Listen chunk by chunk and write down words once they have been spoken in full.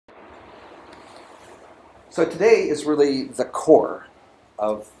So today is really the core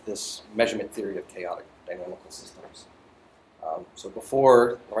of this measurement theory of chaotic dynamical systems. So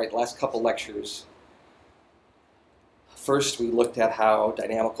before, last couple lectures, first we looked at how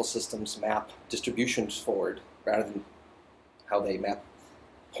dynamical systems map distributions forward rather than how they map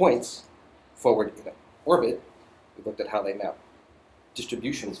points forward in an orbit. We looked at how they map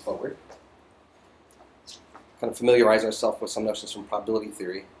distributions forward. Kind of familiarize ourselves with some notions from probability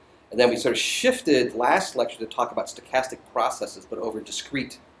theory. And then we sort of shifted last lecture to talk about stochastic processes, but over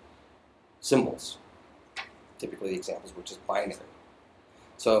discrete symbols. Typically the examples were just binary.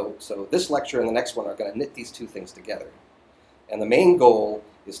 So this lecture and the next one are going to knit these two things together. And the main goal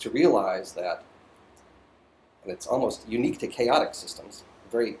is to realize that, and it's almost unique to chaotic systems,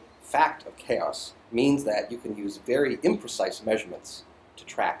 the very fact of chaos means that you can use very imprecise measurements to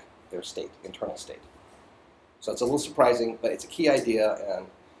track their state, internal state. So it's a little surprising, but it's a key idea and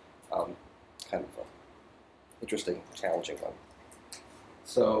kind of an interesting, challenging one.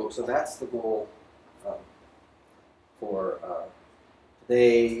 So that's the goal for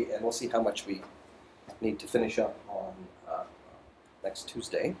today, and we'll see how much we need to finish up on next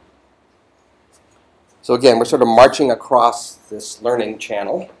Tuesday. So again, we're sort of marching across this learning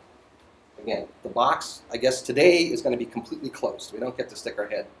channel. Again, the box, I guess today is going to be completely closed. We don't get to stick our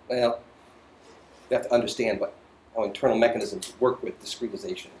head. Well, we have to understand how internal mechanisms work with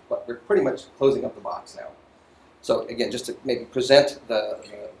discretization. But we're pretty much closing up the box now. So again, just to maybe present the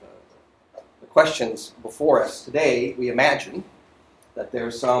questions before us today, we imagine that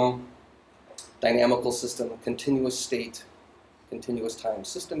there's some dynamical system, continuous state, continuous time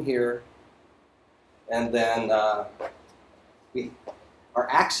system here. And then our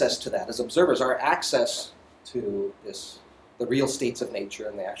access to that as observers, our access to the real states of nature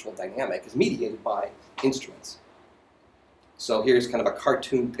and the actual dynamic is mediated by instruments. So here's kind of a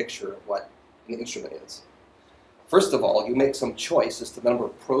cartoon picture of what an instrument is. First of all, you make some choice as to the number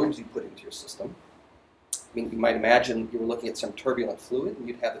of probes you put into your system. I mean, you might imagine you were looking at some turbulent fluid, and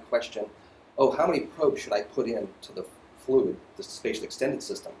you'd have the question, oh, how many probes should I put into the fluid, the spatially extended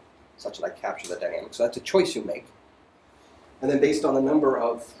system, such that I capture the dynamics? So that's a choice you make. And then based on the number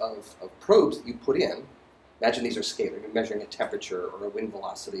of probes that you put in, imagine these are scalar. You're measuring a temperature or a wind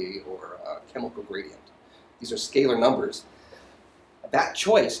velocity or a chemical gradient. These are scalar numbers. That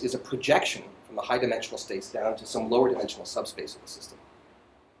choice is a projection from the high-dimensional states down to some lower-dimensional subspace of the system.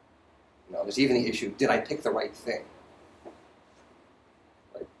 There's even the issue, did I pick the right thing?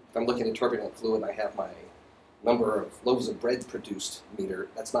 Right? If I'm looking at turbulent fluid and I have my number of loaves of bread produced meter,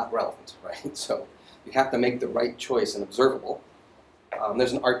 that's not relevant, right? So you have to make the right choice and observable.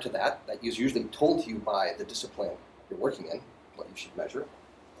 There's an art to that is usually told to you by the discipline you're working in, what you should measure,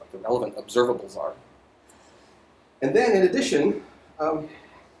 what the relevant observables are. And then in addition,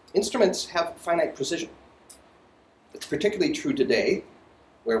 instruments have finite precision. It's particularly true today,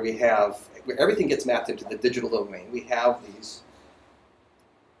 where everything gets mapped into the digital domain. We have these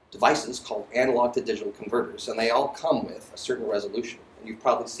devices called analog to digital converters, and they all come with a certain resolution. And you've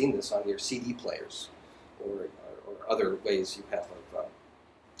probably seen this on your CD players or other ways you have of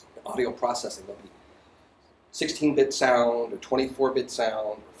audio processing. There'll be 16-bit sound or 24-bit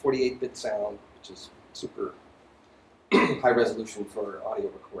sound or 48-bit sound, which is super high resolution for audio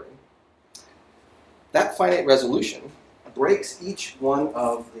recording. That finite resolution breaks each one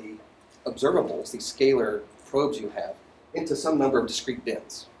of the observables, these scalar probes you have, into some number of discrete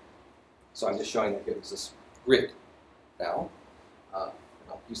bins. So I'm just showing that here. There's this grid now. I'll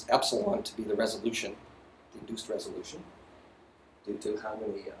use epsilon to be the resolution, the induced resolution, due to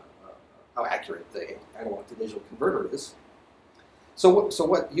how accurate the analog to digital converter is. So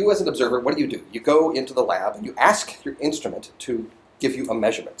what you as an observer, what do? You go into the lab and you ask your instrument to give you a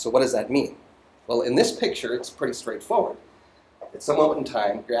measurement. So what does that mean? Well, in this picture, it's pretty straightforward. At some moment in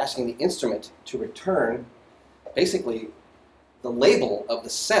time, you're asking the instrument to return basically the label of the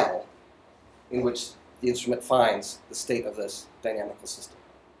cell in which the instrument finds the state of this dynamical system.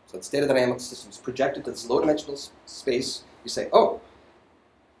 So the state of the dynamical system is projected to this low-dimensional space. You say, oh,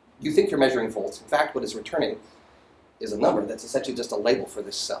 you think you're measuring volts. In fact, what is returning is a number that's essentially just a label for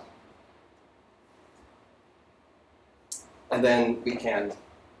this cell. And then we have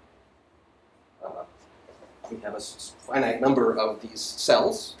a finite number of these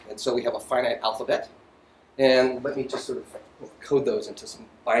cells, and so we have a finite alphabet. And let me just sort of code those into some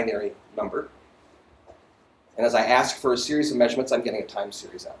binary number. And as I ask for a series of measurements, I'm getting a time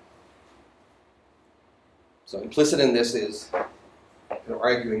series out. So implicit in this is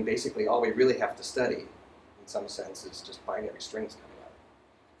arguing basically all we really have to study, in some sense, is just binary strings coming out.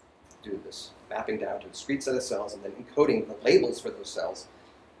 Do this mapping down to a discrete set of cells and then encoding the labels for those cells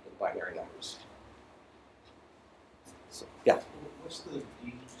in binary numbers. So, yeah. What's the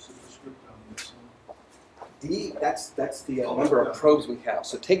D superscript on this one? D, that's the number of probes we have.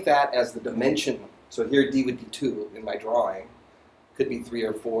 So take that as the dimension. So here D would be 2 in my drawing. Could be 3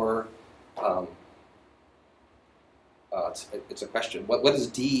 or 4. It's a question. What is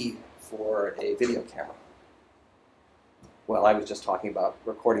D for a video camera? Well, I was just talking about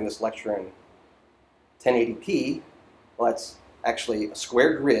recording this lecture in 1080p. Well, that's actually a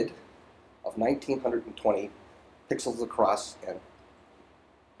square grid of 1920 pixels across and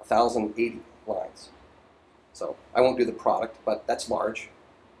 1080 lines. So I won't do the product, but that's large.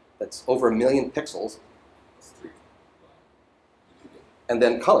 That's over 1 million pixels. And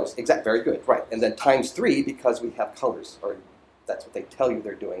then colors, exactly, very good, right. And then times 3 because we have colors, or that's what they tell you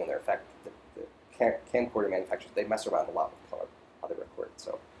they're doing in their effect. The camcorder manufacturers, they mess around a lot with color, how they record it.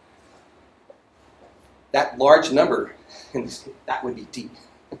 So that large number, that would be D.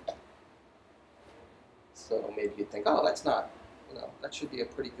 So maybe you'd think, oh, that's not, that should be a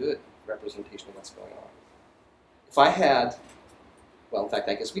pretty good representation of what's going on. If I had, well, in fact,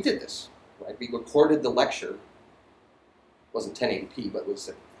 I guess we did this, right? We recorded the lecture. It wasn't 1080p, but was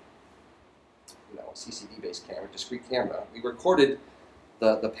a CCD-based camera, discrete camera. We recorded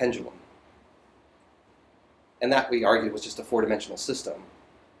the pendulum. And that, we argued, was just a 4-dimensional system.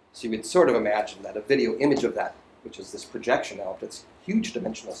 So you would sort of imagine that a video image of that, which is this projection out of its huge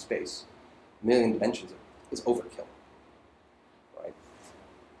dimensional space, 1 million dimensions, is overkill. Right?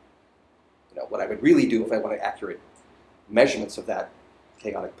 What I would really do if I wanted accurate measurements of that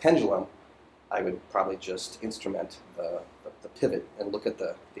chaotic pendulum, I would probably just instrument the pivot and look at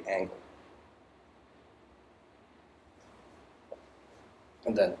the angle.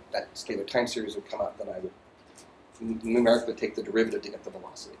 And then that scalar time series would come out, then I would numerically take the derivative to get the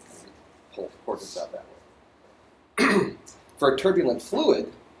velocity, and pull coordinates out that way. For a turbulent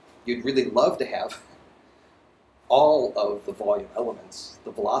fluid, you'd really love to have all of the volume elements,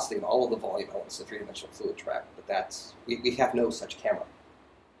 the velocity and all of the volume elements of the 3-dimensional fluid track, but we have no such camera.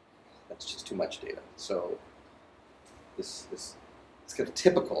 That's just too much data. So it's kind of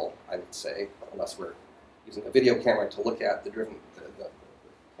typical, I would say, unless we're using a video camera to look at the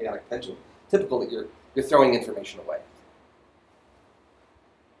chaotic pendulum, typical that you're throwing information away.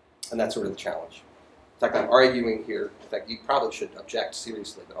 And that's sort of the challenge. In fact, I'm arguing here, in fact, you probably should object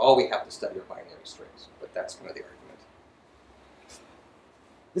seriously that all we have to study are binary strings, but that's kind of the argument.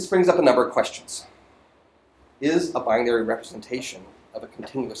 This brings up a number of questions. Is a binary representation of a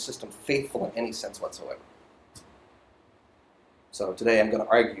continuous system faithful in any sense whatsoever? So today I'm going to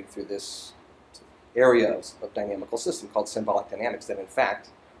argue through this area of dynamical system called symbolic dynamics that, in fact,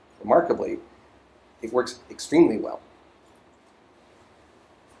 remarkably, it works extremely well.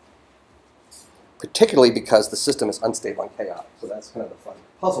 Particularly because the system is unstable and chaotic. So that's kind of the fun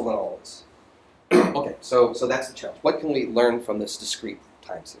puzzle in all this. Okay, so that's the challenge. What can we learn from this discrete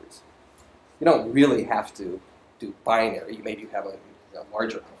time series? You don't really have to do binary. You maybe have a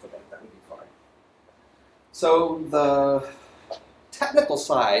larger alphabet. That would be fine. So the technical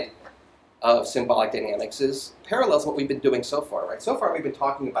side of symbolic dynamics parallels what we've been doing so far, right? So far we've been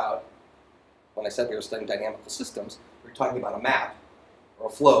talking about, when I said we were studying dynamical systems, we were talking about a map or a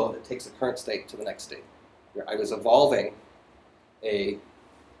flow that takes the current state to the next state. I was evolving a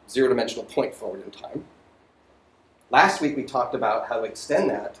 0-dimensional point forward in time. Last week we talked about how to extend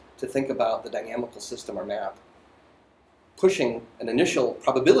that to think about the dynamical system or map, pushing an initial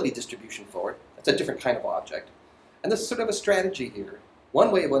probability distribution forward. That's a different kind of object. And there's sort of a strategy here.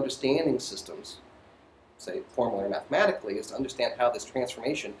 One way of understanding systems, say formally or mathematically, is to understand how this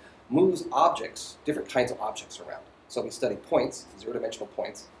transformation moves objects, different kinds of objects around. So we study points, 0-dimensional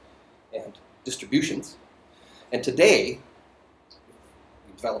points, and distributions. And today,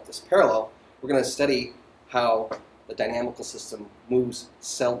 we developed this parallel, we're going to study how the dynamical system moves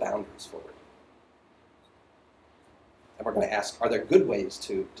cell boundaries forward. And we're going to ask, are there good ways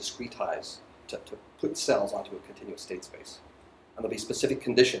to discretize, to put cells onto a continuous state space? And there'll be specific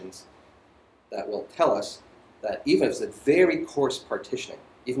conditions that will tell us that even if it's a very coarse partitioning,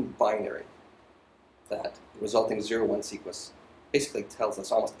 even binary, that the resulting 0-1 sequence basically tells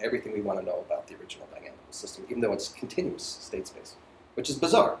us almost everything we want to know about the original dynamical system, even though it's continuous state space, which is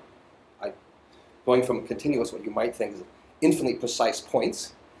bizarre. Going from continuous, what you might think is infinitely precise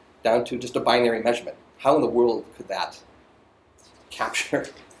points, down to just a binary measurement. How in the world could that capture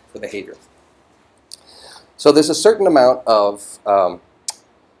the behavior? So there's a certain amount of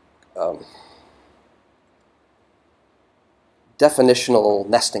definitional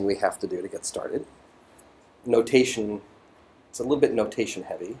nesting we have to do to get started. Notation, it's a little bit notation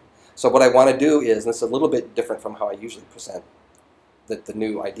heavy. So what I want to do is, and this is a little bit different from how I usually present the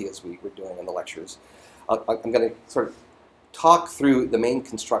new ideas we're doing in the lectures, I'm going to sort of talk through the main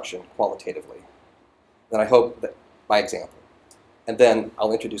construction qualitatively. Then I hope that by example. And then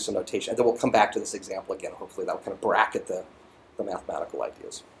I'll introduce some notation. And then we'll come back to this example again. Hopefully that'll kind of bracket the mathematical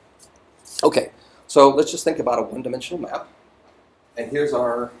ideas. Okay, so let's just think about a one-dimensional map. And here's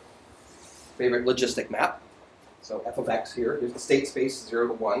our favorite logistic map. So f of x here. Here's the state space, 0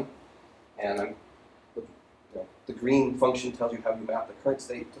 to 1. And the green function tells you how you map the current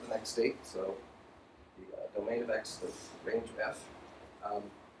state to the next state. So the domain of x, the range of f.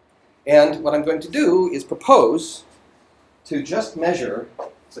 And what I'm going to do is propose to just measure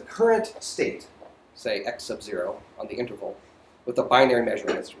the current state, say x sub 0 on the interval, with a binary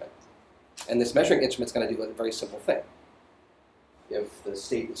measuring instrument. And this measuring instrument is going to do a very simple thing. If the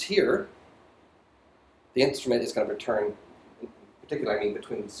state is here, the instrument is going to return, in particular I mean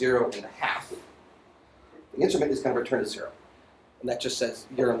between 0 and a half, the instrument is going to return to 0. And that just says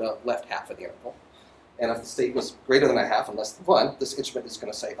you're in the left half of the interval. And if the state was greater than a half and less than 1, this instrument is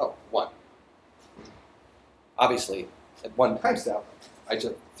going to say, oh, 1. Obviously, at one time step, I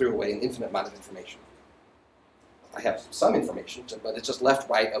just threw away an infinite amount of information. I have some information, but it's just left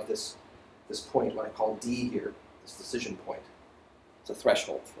right of this point, what I call D here, this decision point. It's a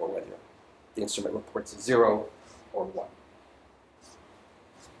threshold for whether the instrument reports a 0 or 1.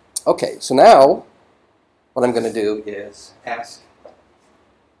 Okay, so now what I'm going to do is ask,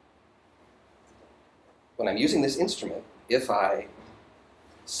 when I'm using this instrument, if I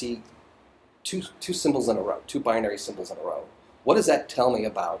see two symbols in a row, two binary symbols in a row, what does that tell me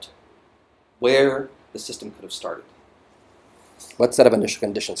about where the system could have started? What set of initial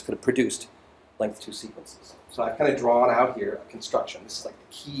conditions could have produced length 2 sequences? So I've kind of drawn out here a construction. This is like the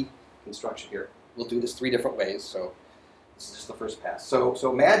key construction here. We'll do this 3 different ways, so this is just the first pass.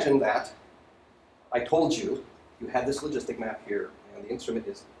 So imagine that I told you you had this logistic map here, and the instrument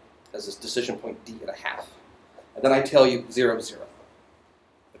has this decision point D at a half. And then I tell you 0, 0.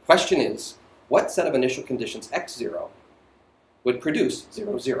 The question is, what set of initial conditions x0 would produce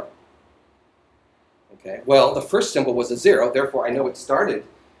 0, 0? Okay, well, the first symbol was a 0, therefore I know it started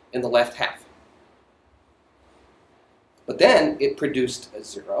in the left half. But then it produced a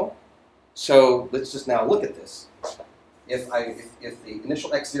 0. So let's just now look at this. If the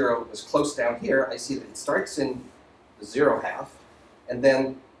initial x0 is close down here, I see that it starts in the 0 half, and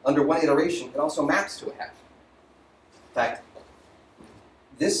then under one iteration, it also maps to a half. In fact,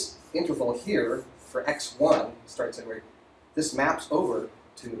 this interval here for x1 starts in where this maps over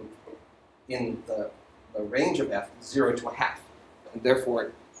to, in the range of f, 0 to a half. And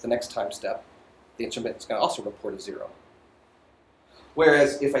therefore, the next time step, the instrument is going to also report a 0.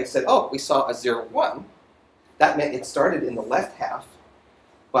 Whereas if I said, oh, we saw a 0, 1, that meant it started in the left half,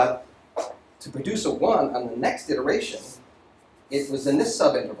 but to produce a 1 on the next iteration, it was in this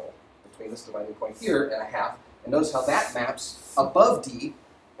subinterval between this dividing point here and a half. And notice how that maps above D,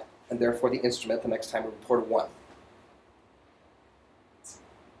 and therefore the instrument the next time will report a 1.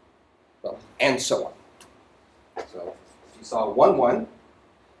 Well, and so on. So if you saw 1, 1,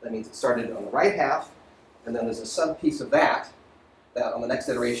 that means it started on the right half, and then there's a sub-piece of that on the next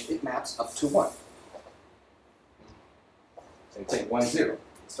iteration, it maps up to 1. Same thing, 1, 0. It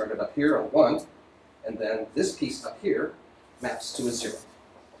started up here on 1, and then this piece up here maps to a 0.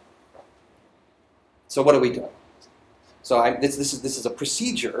 So what are we doing? So this is a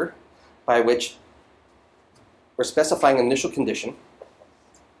procedure by which we're specifying an initial condition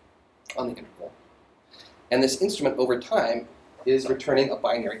on the interval, and this instrument over time is returning a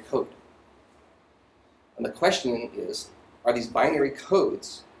binary code. And the question is, are these binary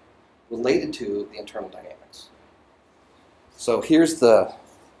codes related to the internal dynamics? So here's the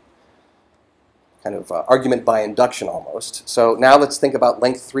kind of argument by induction almost. So now let's think about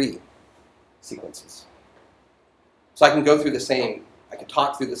length 3 sequences. So I can go through the same, I can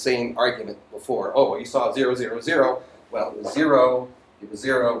talk through the same argument before. Oh, you saw 0, 0, 0. Well, it was 0, it was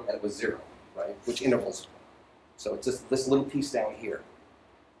 0, and it was 0, right? Which intervals? So it's just this little piece down here.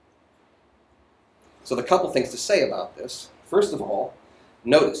 So the couple things to say about this. First of all,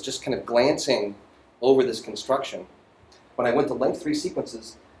 notice, just kind of glancing over this construction, when I went to length 3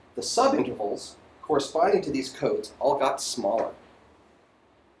 sequences, the subintervals corresponding to these codes all got smaller.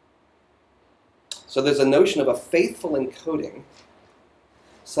 So there's a notion of a faithful encoding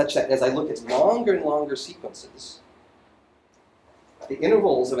such that as I look at longer and longer sequences, the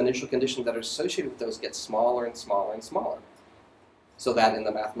intervals of initial conditions that are associated with those get smaller and smaller and smaller. So that in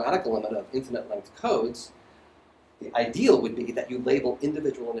the mathematical limit of infinite length codes, the ideal would be that you label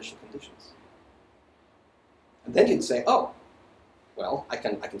individual initial conditions. And then you'd say, oh, well, I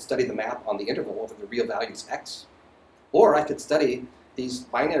can study the map on the interval over the real values x, or I could study these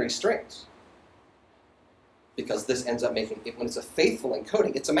binary strings. because this ends up making, when it's a faithful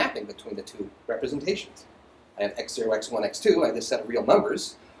encoding, it's a mapping between the two representations. I have x0, x1, x2, I have this set of real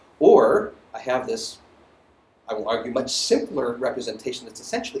numbers, or I have this, I will argue, much simpler representation that's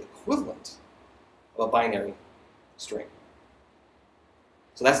essentially equivalent of a binary string.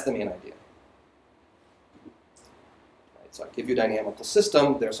 So that's the main idea. Right, so I give you a dynamical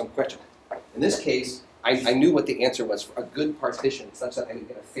system, there's some question. In this case, I knew what the answer was for a good partition, such that I would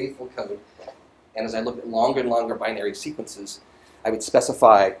get a faithful code. And as I looked at longer and longer binary sequences, I would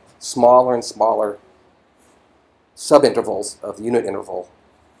specify smaller and smaller subintervals of the unit interval.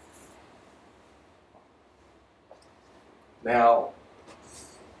 Now,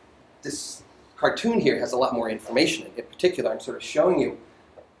 this cartoon here has a lot more information. In particular, I'm sort of showing you,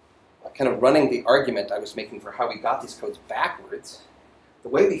 kind of running the argument I was making for how we got these codes backwards. The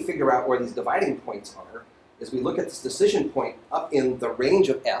way we figure out where these dividing points are is we look at this decision point up in the range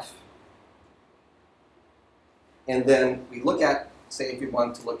of f, and then we look at, say if you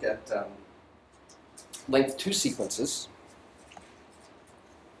want to look at length 2 sequences,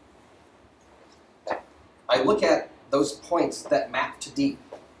 I look at those points that map to D.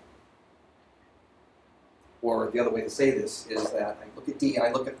 Or the other way to say this is that I look at D and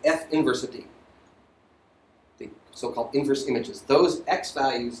I look at F inverse of D, the so-called inverse images. Those X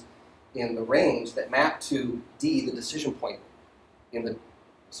values in the range that map to D, the decision point, in the,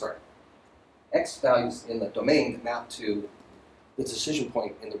 X values in the domain that map to the decision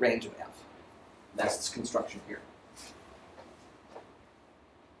point in the range of F. That's this construction here.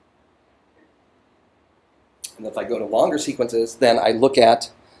 And if I go to longer sequences, then I look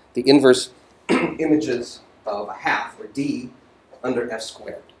at the inverse images of a half, or D, under F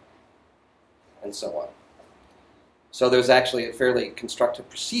squared, and so on. So there's actually a fairly constructive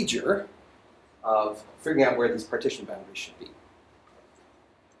procedure of figuring out where these partition boundaries should be.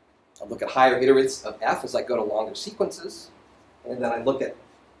 I'll look at higher iterates of F as I go to longer sequences, and then I look at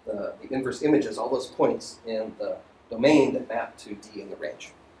the inverse images, all those points in the domain that map to D in the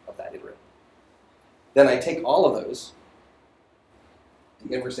range of that iterate. Then I take all of those,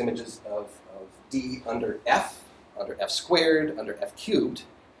 the inverse images of D under F squared, under F cubed,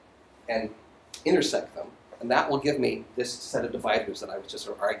 and intersect them. And that will give me this set of dividers that I was just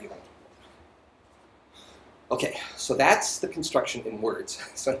sort of arguing. Okay, so that's the construction in words.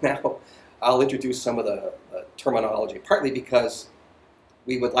 So now I'll introduce some of the terminology, partly because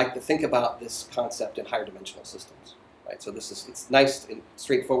we would like to think about this concept in higher dimensional systems. Right? So it's nice and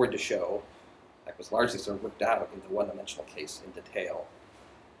straightforward to show. That was largely sort of worked out in the one-dimensional case in detail.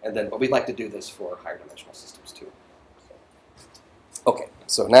 And then, but we'd like to do this for higher dimensional systems too. Okay,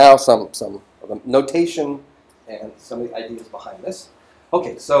 so now some of the notation and some of the ideas behind this.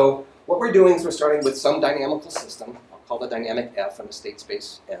 Okay, so what we're doing is we're starting with some dynamical system. I'll call the dynamic F and the state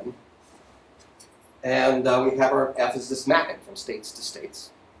space M. And we have our F as this mapping from states to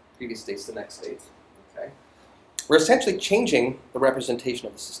states, previous states to next states. Okay, we're essentially changing the representation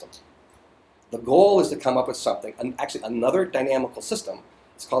of the system. The goal is to come up with something, and actually another dynamical system.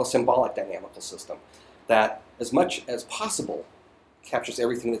 It's called a symbolic dynamical system that, as much as possible, captures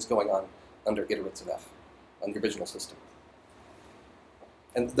everything that's going on under iterates of F, on the original system.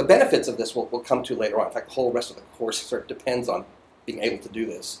 And the benefits of this we'll come to later on. In fact, the whole rest of the course sort of depends on being able to do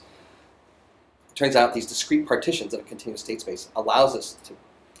this. It turns out these discrete partitions of a continuous state space allows us to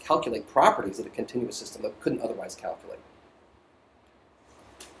calculate properties of a continuous system that we couldn't otherwise calculate,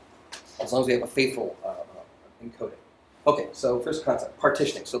 as long as we have a faithful encoding. Okay, so first concept,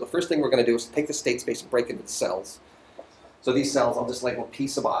 partitioning. So the first thing we're going to do is take the state space and break into the cells. So these cells, I'll just label P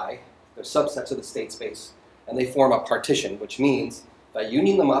sub I. They're subsets of the state space, and they form a partition, which means by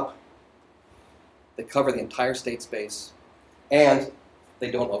uniting them up, they cover the entire state space, and they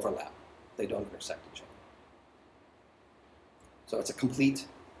don't overlap. They don't intersect each other. So it's a complete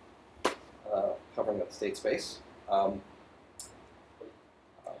covering of the state space.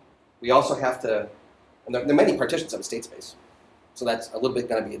 We also have to, and there are many partitions of a state space, so that's a little bit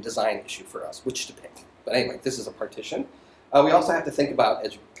going to be a design issue for us, which to pick. But anyway, this is a partition. We also have to think about,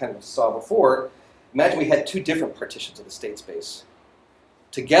 as you kind of saw before, imagine we had two different partitions of the state space.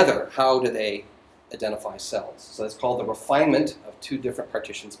 Together, how do they identify cells? So it's called the refinement of two different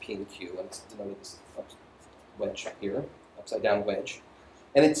partitions, P and Q, and it's denoted this wedge here, upside down wedge.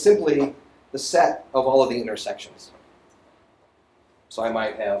 And it's simply the set of all of the intersections. So I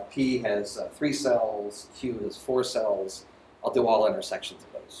might have P has 3 cells, Q has 4 cells. I'll do all intersections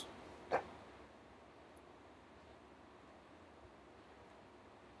of those.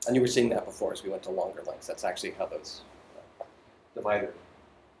 And you were seeing that before as we went to longer lengths. That's actually how those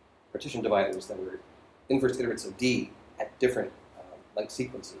partition dividers that were inverse iterates of D at different length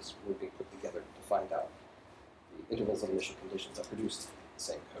sequences were being put together to find out intervals of initial conditions that produce the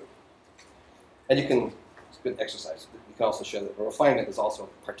same code. And you can, it's a good exercise, you can also show that a refinement is also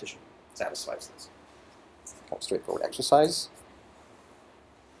a partition, satisfies this. Kind of straightforward exercise.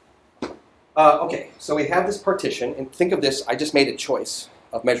 Okay, so we have this partition, and think of this, I just made a choice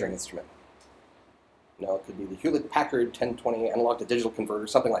of measuring instrument. You know, it could be the Hewlett-Packard 1020 analog to digital converter,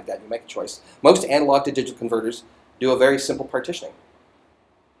 something like that, you make a choice. Most analog to digital converters do a very simple partitioning.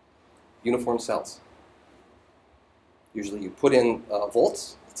 Uniform cells. Usually you put in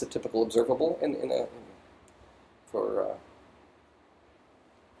volts, it's a typical observable for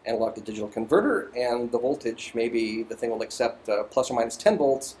analog to digital converter, and the voltage, maybe the thing will accept plus or minus 10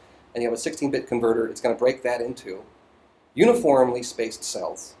 volts, and you have a 16-bit converter, it's going to break that into uniformly spaced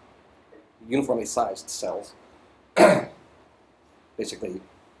cells, uniformly sized cells. Basically,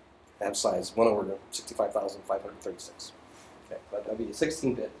 they have size 1 over 65,536. Okay, but that would be a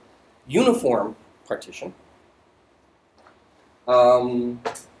 16-bit uniform partition.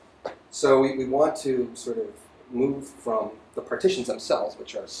 So we want to sort of move from the partitions themselves,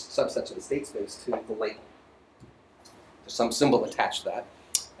 which are subsets of the state space, to the label. There's some symbol attached to that.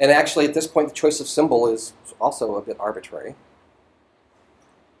 And actually, at this point, the choice of symbol is also a bit arbitrary.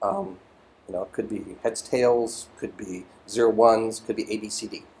 You know, it could be heads, tails, could be 0, 1s, could be A, B, C,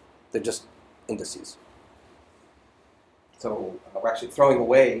 D. They're just indices. So we're actually throwing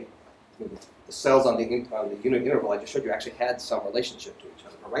away the cells on the unit interval I just showed you actually had some relationship to each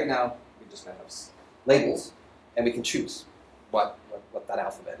other. But right now, we just have labels, and we can choose what that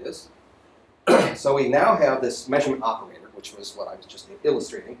alphabet is. So we now have this measurement operator, which was what I was just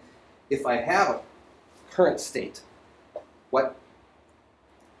illustrating. If I have a current state, what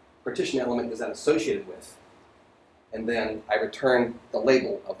partition element is that associated with? And then I return the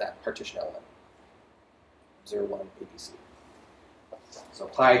label of that partition element. 0, 1, ABC. So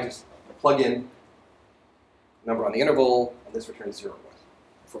pi, just plug in number on the interval, and this returns 0, 1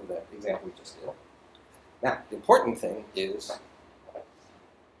 for the example we just did. Now, the important thing is,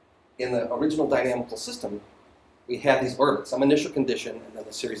 in the original dynamical system, we had these orbits, some initial condition, and then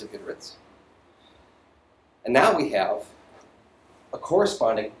a series of iterates. And now we have a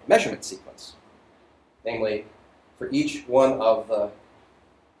corresponding measurement sequence. Namely, for each one of the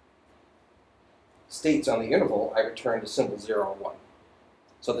states on the interval, I return the symbol 0 or 1.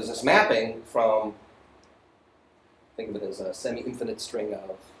 So there's this mapping from, think of it as a semi-infinite string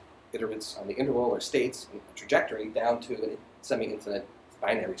of iterates on the interval or states and a trajectory down to a semi-infinite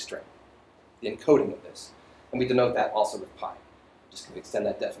binary string, the encoding of this. And we denote that also with pi. Just going to extend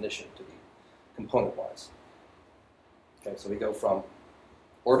that definition to be component-wise. Okay, so we go from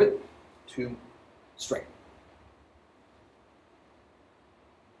orbit to string.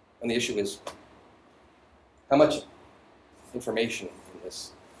 And the issue is, how much information in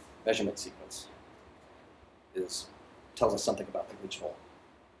this measurement sequence tells us something about the original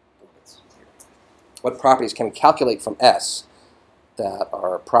orbits here? What properties can we calculate from S that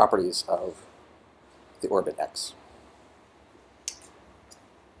are properties of the orbit X?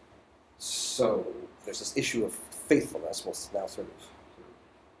 So there's this issue of faithfulness we'll now sort of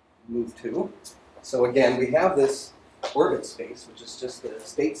move to. So again, we have this orbit space, which is just the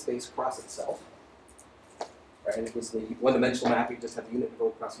state space across itself. Right? And it was the one-dimensional map. You just have the unit interval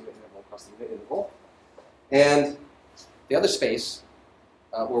across the unit interval across the unit interval. And the other space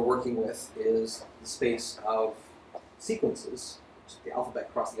we're working with is the space of sequences, which is the alphabet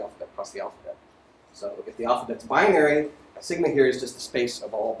across the alphabet across the alphabet. So if the alphabet's binary, sigma here is just the space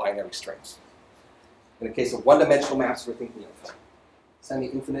of all binary strings. In the case of one-dimensional maps, we're thinking of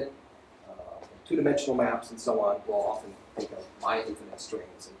semi-infinite, two-dimensional maps, and so on. We'll often think of bi-infinite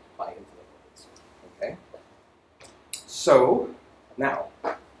strings and bi-infinite orbits. Okay? So now,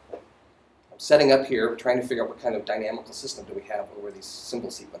 I'm setting up here, we're trying to figure out what kind of dynamical system do we have over these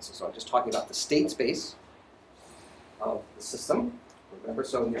symbol sequences. So I'm just talking about the state space of the system. Remember,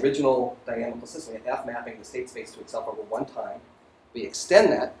 so in the original dynamical system, we had F mapping the state space to itself over one time. We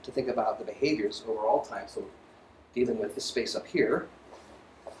extend that to think about the behaviors over all time, so dealing with this space up here.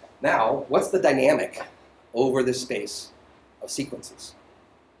 Now, what's the dynamic over this space of sequences?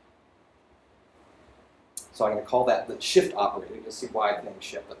 So I'm going to call that the shift operator. You'll see why the name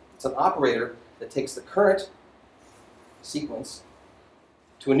shift. But it's an operator that takes the current sequence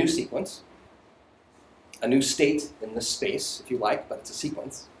to a new sequence, a new state in this space, if you like, but it's a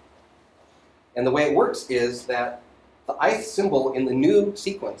sequence. And the way it works is that the ith symbol in the new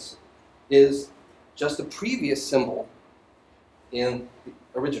sequence is just a previous symbol in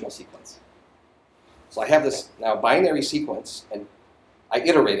the original sequence. So I have this now binary sequence, and I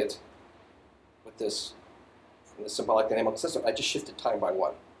iterate it with this, in the symbolic dynamical system. I just shifted time by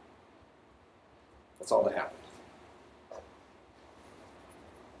 1. That's all that happened.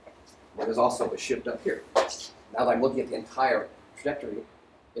 There is also a shift up here. Now that I'm looking at the entire trajectory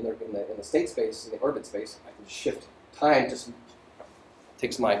in the state space, in the orbit space, I can shift time, just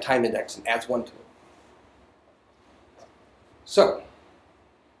takes my time index and adds 1 to it. So,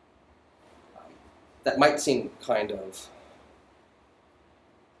 that might seem kind of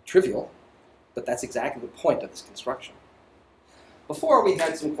trivial, but that's exactly the point of this construction. Before, we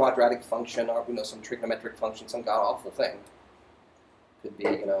had some quadratic function, or some trigonometric function, some god-awful thing. Could be,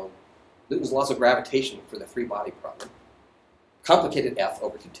 Newton's laws of gravitation for the three-body problem. Complicated F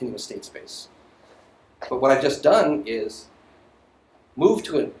over continuous state space. But what I've just done is move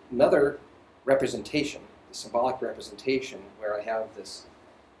to another representation, the symbolic representation, where I have this,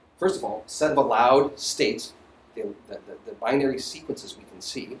 first of all, set of allowed states, the binary sequences we can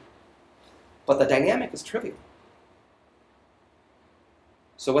see, but the dynamic is trivial.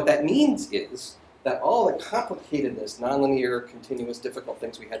 So what that means is that all the complicatedness, nonlinear, continuous, difficult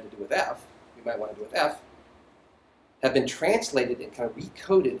things we had to do with F, we might want to do with F, have been translated and kind of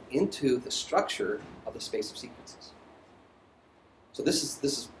recoded into the structure of the space of sequences. So this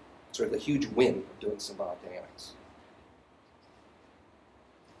is sort of the huge win of doing symbolic dynamics.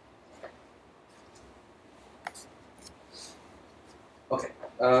 Okay,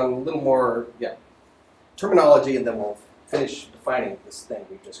 a little more, terminology, and then we'll finish defining this thing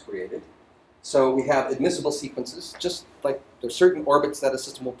we've just created. So we have admissible sequences, just like there's certain orbits that a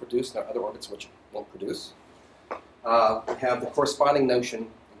system will produce, and there are other orbits which won't produce. We have the corresponding notion,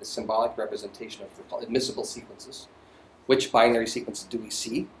 the symbolic representation of admissible sequences. Which binary sequences do we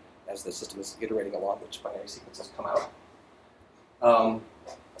see as the system is iterating along? Which binary sequences come out?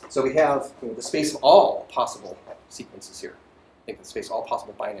 So we have the space of all possible sequences here. Think of the space of all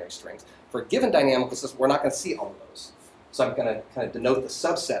possible binary strings. For a given dynamical system, we're not going to see all of those. So I'm going to kind of denote the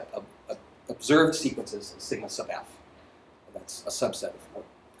subset of observed sequences as sigma sub f. And that's a subset of what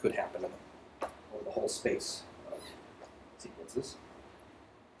could happen over the whole space of sequences.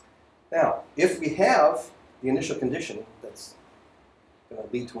 Now, if we have the initial condition that's going to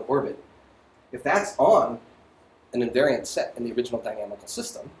lead to an orbit, if that's on an invariant set in the original dynamical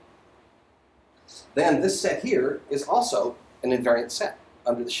system, then this set here is also an invariant set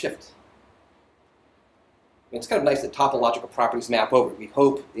under the shift. It's kind of nice that topological properties map over. We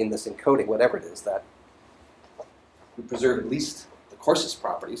hope in this encoding, whatever it is, that we preserve at least the coarsest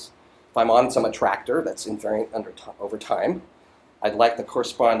properties. If I'm on some attractor that's invariant over time, I'd like the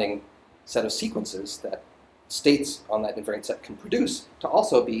corresponding set of sequences that states on that invariant set can produce to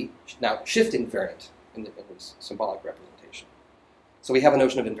also be now shift invariant in this symbolic representation. So we have a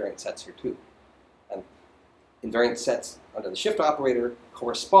notion of invariant sets here too. And invariant sets under the shift operator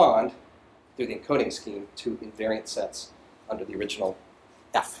correspond through the encoding scheme to invariant sets under the original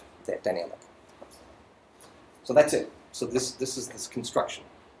F dynamic. So that's it. So this is this construction.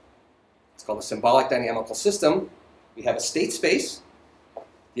 It's called a symbolic dynamical system. We have a state space,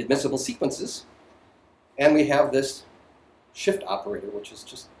 the admissible sequences, and we have this shift operator, which is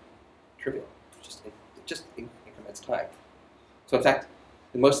just trivial. It just increments time. So in fact,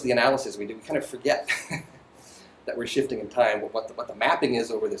 in most of the analysis we do, we kind of forget that we're shifting in time, what the mapping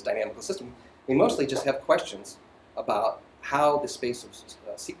is over this dynamical system. We mostly just have questions about how the space of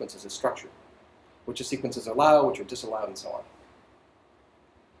sequences is structured, which sequences are allowed, which are disallowed, and so on.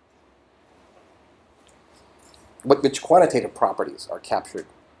 Which quantitative properties are captured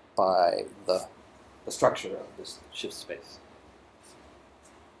by the structure of this shift space?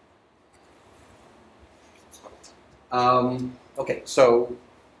 Okay, so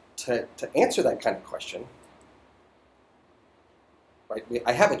to answer that kind of question, right,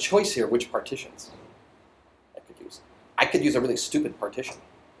 I have a choice here which partitions I could use. I could use a really stupid partition,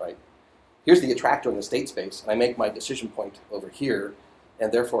 right? Here's the attractor in the state space, and I make my decision point over here,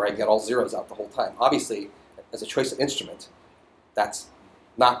 and therefore I get all zeros out the whole time. Obviously, as a choice of instrument, that's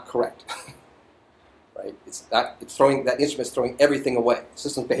not correct, right? That instrument's throwing everything away. The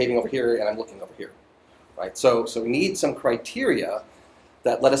system's behaving over here, and I'm looking over here, right? So we need some criteria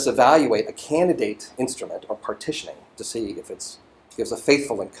that let us evaluate a candidate instrument or partitioning to see if it's a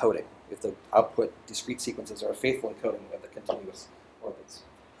faithful encoding, if the output discrete sequences are a faithful encoding of the continuous orbits.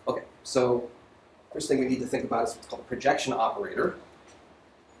 Okay, so first thing we need to think about is what's called a projection operator.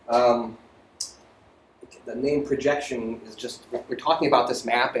 The name projection is just, we're talking about this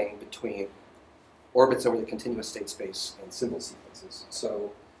mapping between orbits over the continuous state space and symbol sequences.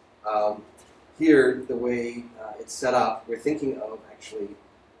 So here, the way it's set up, we're thinking of actually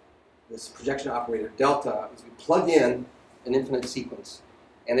this projection operator delta is we plug in an infinite sequence,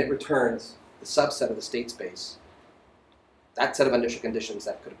 and it returns the subset of the state space, that set of initial conditions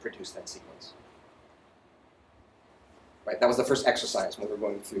that could have produced that sequence. Right? That was the first exercise when we were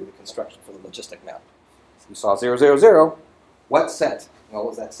going through the construction for the logistic map. You saw 0, 0, 0. What set? Well,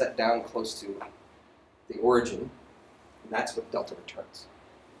 was that set down close to the origin? And that's what delta returns.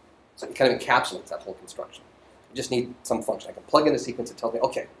 So it kind of encapsulates that whole construction. You just need some function. I can plug in a sequence and tell me,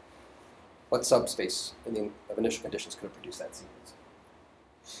 okay, what subspace of initial conditions could have produced that sequence?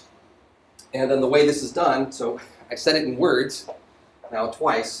 And then the way this is done, so I said it in words now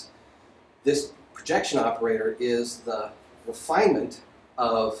twice. This projection operator is the refinement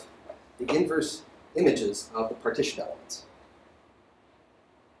of the inverse images of the partition elements.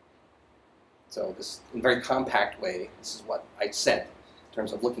 So this, in a very compact way, this is what I said in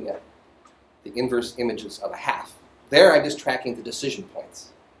terms of looking at the inverse images of a half. There I'm just tracking the decision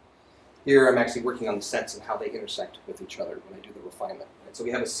points. Here I'm actually working on the sets and how they intersect with each other when I do the refinement. Right? So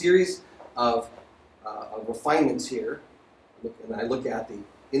we have a series of refinements here, and I look at the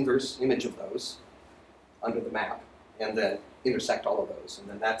inverse image of those under the map, and then intersect all of those, and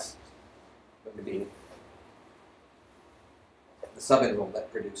then that's going to be the subinterval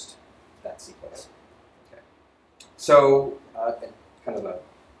that produced that sequence. Okay. So, kind of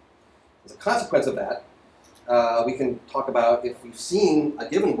as a consequence of that, we can talk about if we've seen a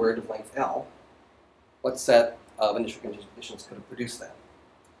given word of length L, what set of initial conditions could have produced that.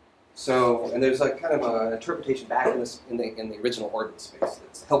 So, and there's a kind of an interpretation back in the original orbit space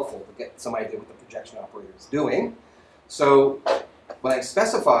that's helpful to get some idea what the projection operator is doing. So, when I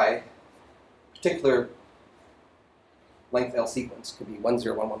specify a particular length L sequence, could be 1,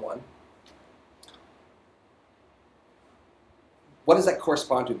 0, 1, 1, 1. What does that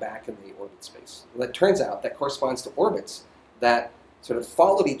correspond to back in the orbit space? Well, it turns out that corresponds to orbits that sort of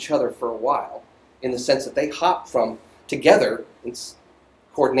followed each other for a while in the sense that they hop from together in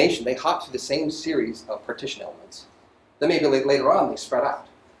coordination, they hop through the same series of partition elements. Then maybe later on they spread out.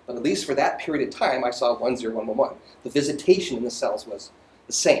 But at least for that period of time, I saw 1, 0, 1, 1, 1. The visitation in the cells was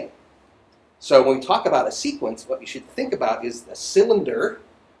the same. So when we talk about a sequence, what we should think about is the cylinder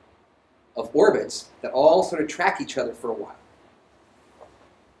of orbits that all sort of track each other for a while.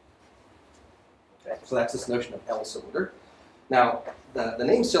 Okay, so that's this notion of L cylinder. Now, the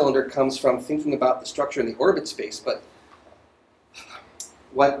name cylinder comes from thinking about the structure in the orbit space, but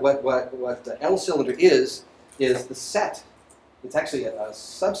what the L cylinder is the set. It's actually a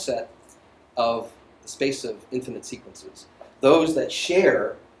subset of the space of infinite sequences, those that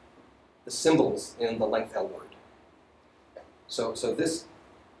share the symbols in the length L word. So this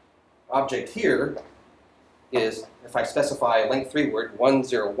object here is, if I specify a length 3 word, 1,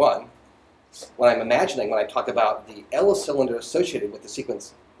 0, 1, what I'm imagining when I talk about the L cylinder associated with the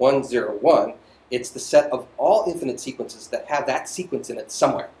sequence 1, 0, 1, it's the set of all infinite sequences that have that sequence in it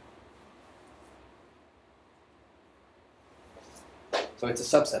somewhere. So it's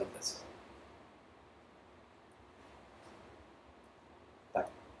a subset of this. Like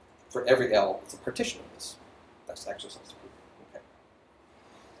for every L, it's a partition of this. That's the exercise to prove. Okay.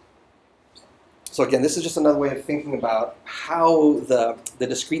 So again, this is just another way of thinking about how the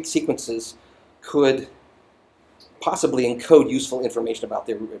discrete sequences could possibly encode useful information about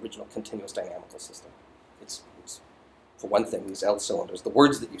the original continuous dynamical system. It's for one thing, these L cylinders, the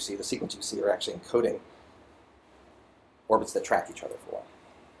words that you see, the sequence you see, are actually encoding orbits that track each other for a while.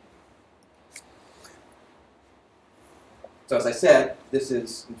 So as I said, this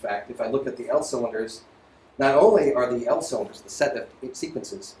is, in fact, if I look at the L cylinders, not only are the L cylinders, the set of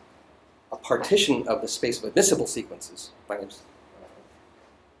sequences, a partition of the space of admissible sequences,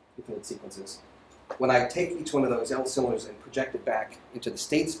 infinite sequences, when I take each one of those L cylinders and project it back into the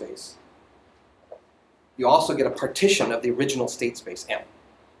state space, you also get a partition of the original state space M.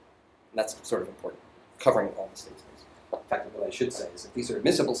 And that's sort of important, covering all the state space. In fact, what I should say is if these are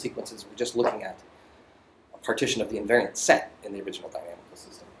admissible sequences, we're just looking at a partition of the invariant set in the original dynamical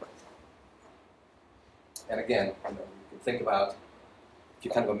system. And again, you can think about, if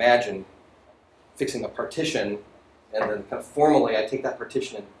you kind of imagine fixing a partition, and then kind of formally I take that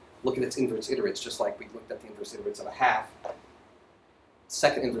partition and look at its inverse iterates, just like we looked at the inverse iterates of a half,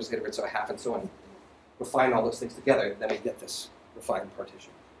 second inverse iterates of a half, and so on. Refine all those things together, then we get this refined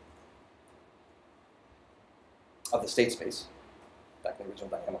partition of the state space back in the original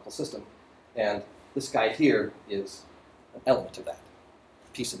dynamical system. And this guy here is an element of that,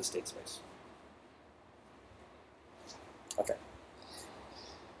 a piece of the state space. Okay.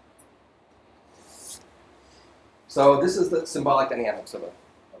 So this is the symbolic dynamics of a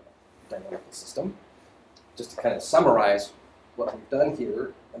dynamical system. Just to kind of summarize what we've done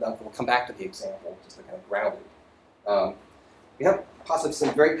here, and then we'll come back to the example just to kind of ground it. We have possibly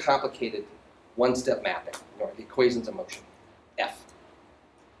some very complicated one-step mapping, the equations of motion, F.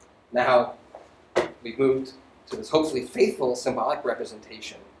 Now, we've moved to this hopefully faithful symbolic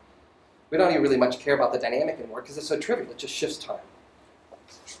representation, we don't even really much care about the dynamic anymore because it's so trivial. It just shifts time.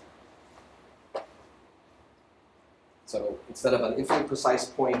 So instead of an infinite precise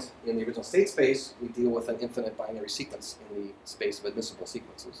point in the original state space, we deal with an infinite binary sequence in the space of admissible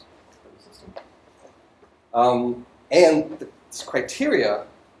sequences for the system. And this criteria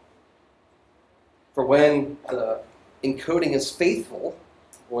for when the encoding is faithful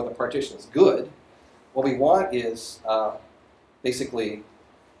or the partition is good, what we want is basically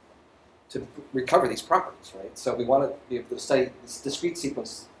to recover these properties, right? So we want to be able to study this discrete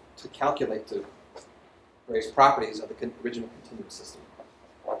sequence to calculate the various properties of the original continuous system.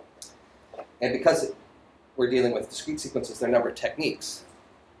 And because we're dealing with discrete sequences, there are a number of techniques,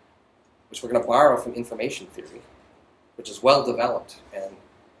 which we're going to borrow from information theory, which is well developed and in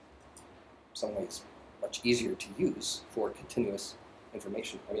some ways much easier to use for continuous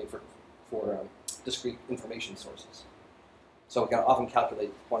information, for discrete information sources. So we can often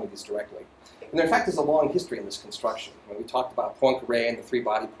calculate quantities directly. And there, in fact, is a long history in this construction. When we talked about Poincaré and the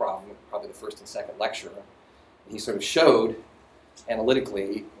three-body problem, probably the first and second lecture, he sort of showed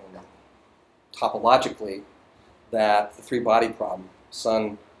analytically and topologically that the three-body problem,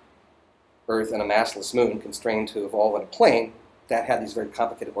 Sun, Earth, and a massless moon constrained to evolve in a plane, that had these very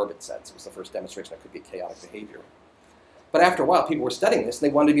complicated orbit sets. It was the first demonstration that could be chaotic behavior. But after a while, people were studying this, and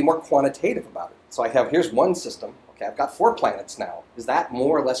they wanted to be more quantitative about it. So here's one system. Okay, I've got 4 planets now. Is that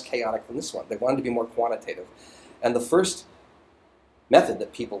more or less chaotic than this one? They wanted to be more quantitative. And the first method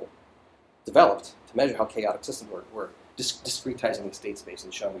that people developed to measure how chaotic systems were discretizing the state space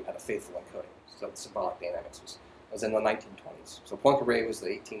and showing we had a faithful encoding. So the symbolic dynamics was in the 1920s. So Poincaré was the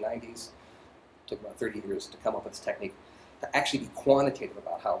 1890s. It took about 30 years to come up with this technique to actually be quantitative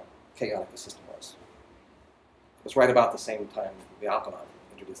about how chaotic the system was. It was right about the same time Lyapunov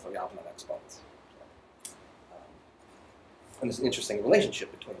introduced the Lyapunov exponents. And there's an interesting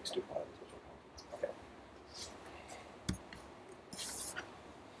relationship between these two quantities.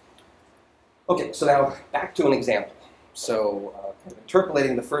 Okay, so now back to an example. So kind of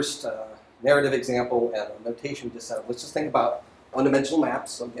interpolating the first narrative example and a notation we just set up. Let's just think about one-dimensional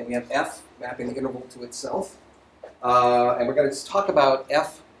maps. So again, we have F mapping the interval to itself. And we're going to talk about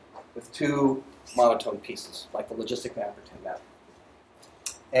F with 2 monotone pieces, like the logistic map or 10 map.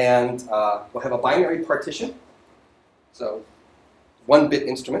 And we'll have a binary partition. So 1-bit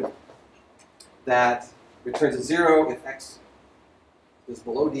instrument that returns a 0 if x is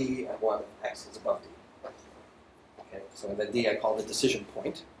below d and 1 if x is above d. Okay, so in the d I call the decision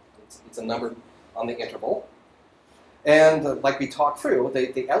point. It's a number on the interval. And like we talked through,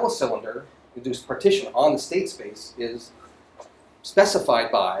 the L cylinder induced partition on the state space is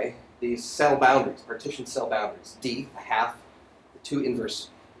specified by these cell boundaries, partition cell boundaries. D, a half, the 2 inverse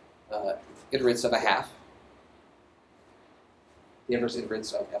iterates of a half, the inverse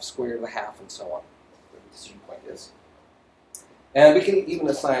iterates of f squared of a half, and so on, where the decision point is. And we can even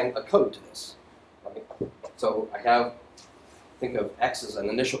assign a code to this. Right? So think of x as an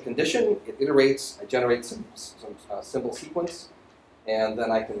initial condition. It iterates, I generate some symbol sequence, and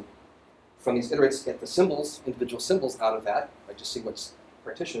then I can, from these iterates, get the symbols, individual symbols out of that. I just see what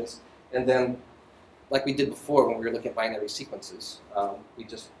partition is. And then, like we did before when we were looking at binary sequences, we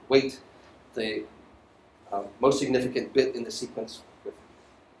just weight the most significant bit in the sequence with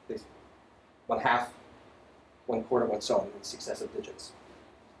 1/2, 1/4, and so on, in successive digits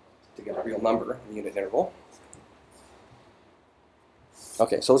to get a real number in the unit interval.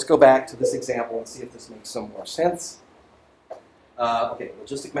 Okay, so let's go back to this example and see if this makes some more sense. Okay,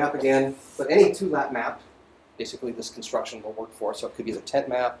 logistic map again, but any 2-lat map, basically this construction will work for. So it could be the tent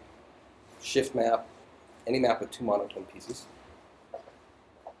map, shift map, any map with 2 monotone pieces.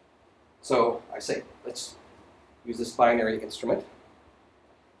 So I say, let's use this binary instrument.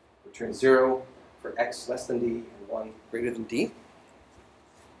 Return 0 for x less than d and 1 greater than d.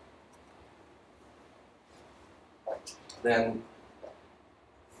 Then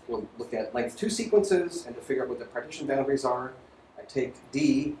we'll look at length 2 sequences, and to figure out what the partition boundaries are, I take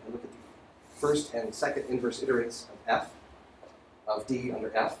d and look at the first and second inverse iterates of f, of d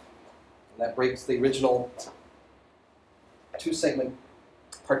under f. And that breaks the original 2-segment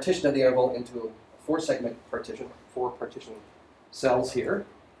partition of the interval into a 4-segment partition, 4 partition cells here.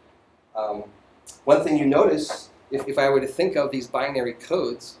 One thing you notice, if I were to think of these binary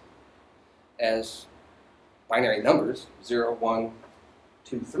codes as binary numbers, 0, 1,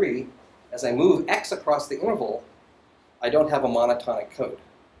 2, 3, as I move x across the interval, I don't have a monotonic code.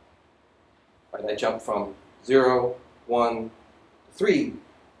 Right? I jump from 0, 1, to 3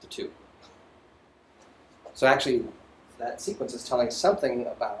 to 2. So actually, that sequence is telling something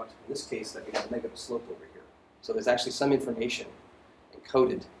about, in this case, that we have a negative slope over here. So there's actually some information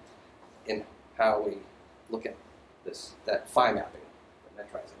encoded in how we look at this, that phi mapping,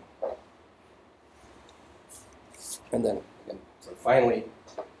 that metrizing. And then, again, so finally,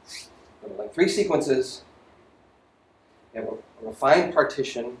 there are like 3 sequences. We have a refined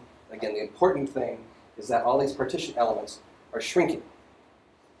partition. Again, the important thing is that all these partition elements are shrinking.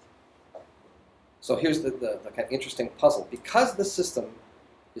 So here's the kind of interesting puzzle. Because the system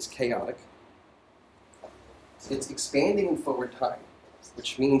is chaotic, it's expanding in forward time,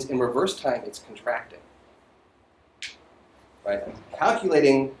 which means in reverse time it's contracting. Right? And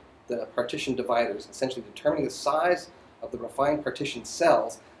calculating the partition dividers, essentially determining the size of the refined partition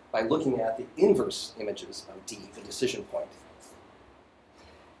cells by looking at the inverse images of D, the decision point.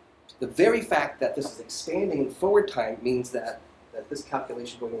 The very fact that this is expanding in forward time means that this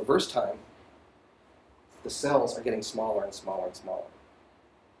calculation going in reverse time, the cells are getting smaller and smaller and smaller.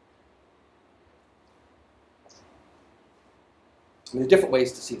 I mean, there are different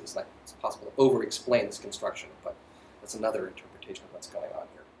ways to see this. Like, it's possible to over-explain this construction, but that's another interpretation of what's going on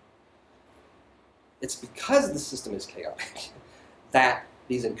here. It's because the system is chaotic that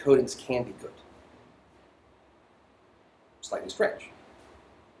these encodings can be good. Slightly strange.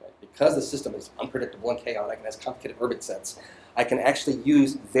 Right? Because the system is unpredictable and chaotic and has complicated orbit sets, I can actually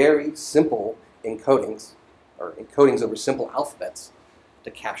use very simple encodings, or encodings over simple alphabets,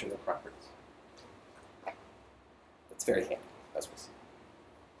 to capture their properties. That's very handy, as we'll see.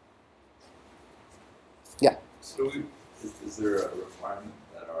 Yeah? So is there a requirement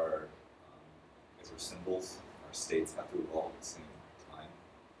that our symbols, our states have to evolve at the same time?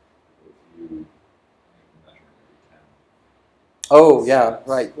 If you make a measurement every 10. Oh, yeah,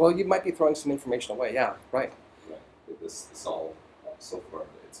 right. Well, you might be throwing some information away. Yeah, right. Right. But this all, so far,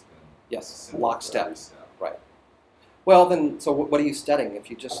 it's been yes, lockstep. Step. Right. Well, then, so what are you studying if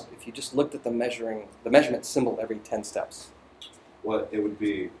you just looked at the measurement symbol every 10 steps? Well, it would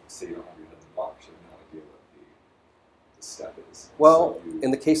be, say you don't have your head in the box, you have no idea what the step is. Well, so in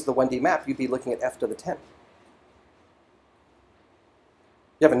the case of the 1D map, you'd be looking at f to the 10.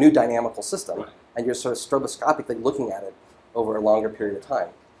 You have a new dynamical system, right. And you're sort of stroboscopically looking at it over a longer period of time.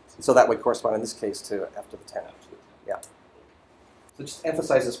 So that would correspond in this case to f to the 10. Yeah. So just to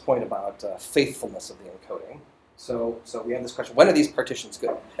emphasize this point about faithfulness of the encoding. So we have this question, when are these partitions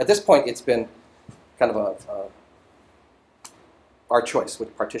good? At this point, it's been kind of our choice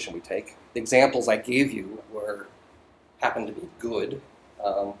which partition we take. The examples I gave you happened to be good,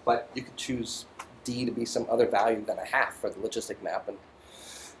 but you could choose D to be some other value than a half for the logistic map. And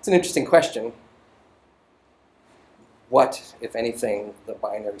it's an interesting question. What, if anything, the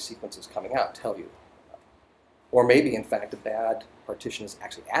binary sequences coming out tell you? Or maybe, in fact, a bad partition has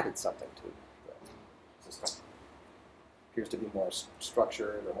actually added something to the system. Appears to be more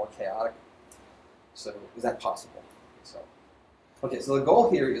structured or more chaotic. So is that possible? So, okay, so the goal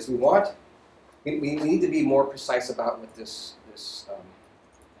here is we need to be more precise about what this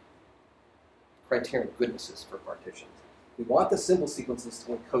criterion of goodness is for partitions. We want the symbol sequences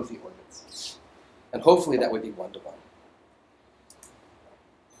to encode the orbits. And hopefully that would be one-to-one.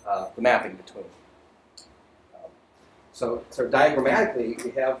 The mapping between. So diagrammatically,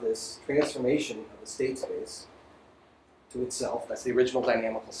 we have this transformation of the state space to itself. That's the original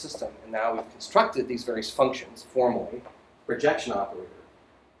dynamical system. And now we've constructed these various functions formally, projection operator.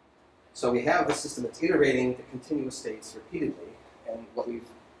 So we have the system that's iterating the continuous states repeatedly. And what we've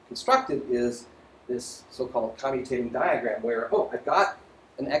constructed is this so-called commutating diagram where, oh, I've got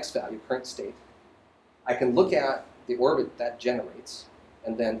an x value, current state. I can look at the orbit that generates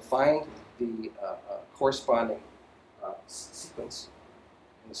and then find the corresponding sequence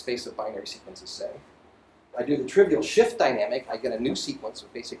in the space of binary sequences, say. I do the trivial shift dynamic. I get a new sequence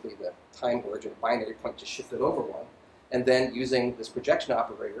with basically the time origin binary point just shifted over one. And then using this projection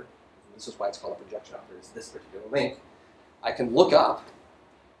operator, and this is why it's called a projection operator, is this particular link, I can look up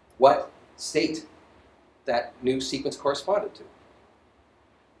what state that new sequence corresponded to.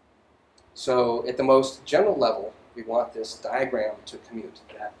 So at the most general level, we want this diagram to commute.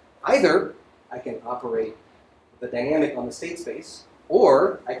 That either I can operate the dynamic on the state space,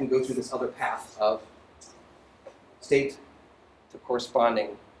 or I can go through this other path of state to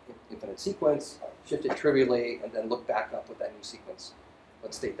corresponding infinite sequence, shift it trivially, and then look back up with that new sequence,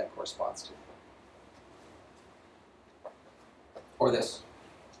 what state that corresponds to. Or this.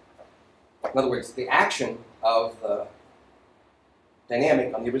 In other words, the action of the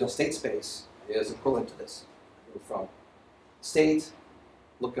dynamic on the original state space is equivalent to this. Go from state,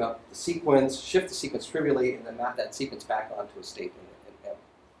 look up the sequence, shift the sequence trivially, and then map that sequence back onto a state in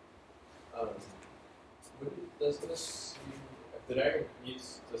M. Does this, if the diagram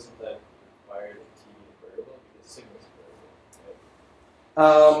commutes, doesn't that require the t being a variable?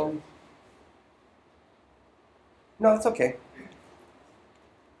 No, it's okay.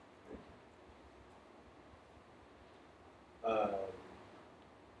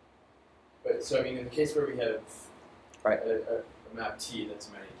 But so I mean, in the case where we have Right. a map T that's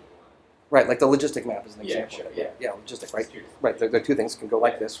manageable. Right, like the logistic map is an Yeah, example. sure, yeah. Yeah, logistic, right? Excuse me. Right, there are two things can go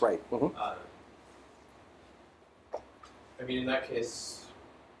like this, right? I mean, in that case,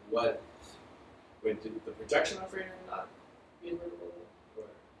 what would the projection operator not be invertible? Or?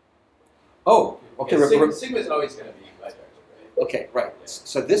 Oh, okay. Yeah, sigma is always going to be bidirectional, right? Okay, right. Yeah.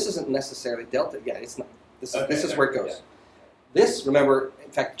 So this isn't necessarily delta. Yeah, it's not. This Okay, is where it goes. yeah. This, remember,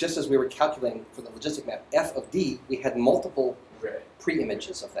 in fact, just as we were calculating for the logistic map f of d, we had multiple Right.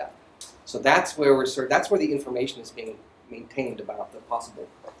 pre-images of that. So that's where that's where the information is being maintained about the possible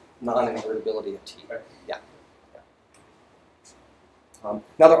non-invertibility of t. Right. Yeah.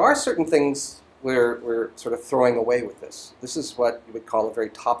 Now there are certain things where we're sort of throwing away with this. This is what you would call a very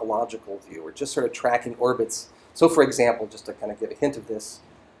topological view. We're just sort of tracking orbits. So, for example, just to kind of give a hint of this,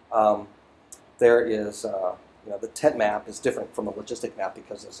 there is the tent map is different from the logistic map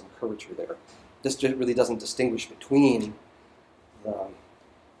because there's some curvature there. This just really doesn't distinguish between the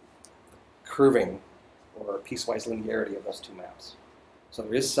curving or piecewise linearity of those two maps. So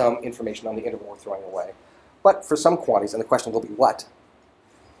there is some information on the interval we're throwing away. But for some quantities, and the question will be what,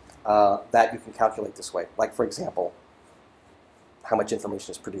 that you can calculate this way. Like, for example, how much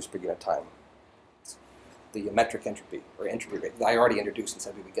information is produced per unit time. The metric entropy, or entropy rate, that I already introduced and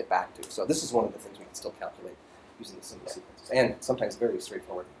said we would get back to. So this is one of the things we can still calculate using the symbol sequences, and sometimes very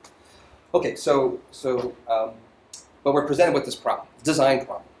straightforward. Okay, but we're presented with this problem, design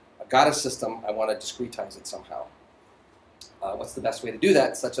problem. I've got a system, I want to discretize it somehow. What's the best way to do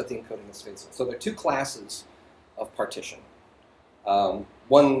that such that the encoding is faithful? So there are two classes of partition.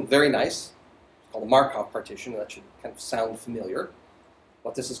 One very nice, called a Markov partition, that should kind of sound familiar.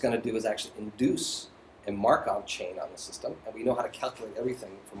 What this is going to do is actually induce a Markov chain on the system, and we know how to calculate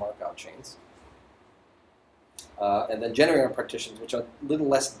everything for Markov chains. And then generator partitions, which are a little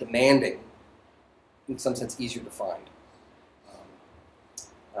less demanding, in some sense easier to find.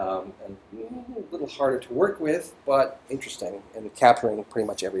 And a little harder to work with, but interesting, and capturing pretty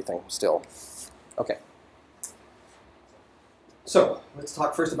much everything still. Okay. So let's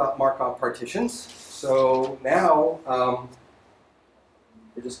talk first about Markov partitions. So now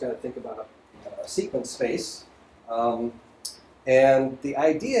we're just going to think about a sequence space. And the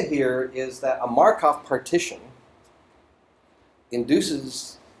idea here is that a Markov partition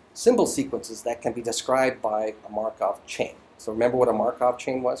induces symbol sequences that can be described by a Markov chain. So remember what a Markov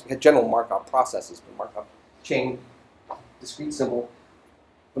chain was? We had general Markov processes, but Markov chain, discrete symbol.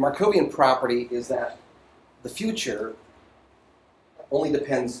 The Markovian property is that the future only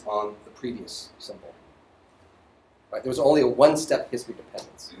depends on the previous symbol. Right? There's only a one-step history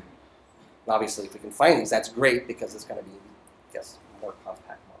dependence. And obviously, if we can find these, that's great because it's going to be, I guess, a more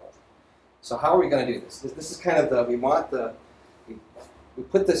compact model. So how are we going to do this? This is kind of we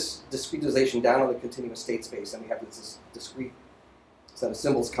put this discretization down on the continuous state space, and we have this discrete set of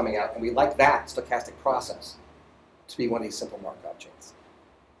symbols coming out, and we like that stochastic process to be one of these simple Markov chains.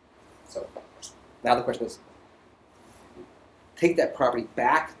 So now the question is, take that property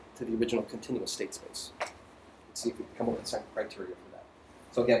back to the original continuous state space. Let's see if we can come up with some criteria for that.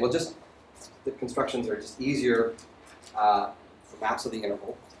 So again, the constructions are just easier for maps of the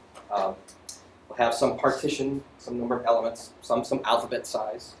interval. We'll have some partition, some number of elements, some alphabet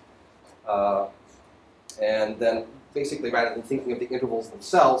size. And then basically, rather than thinking of the intervals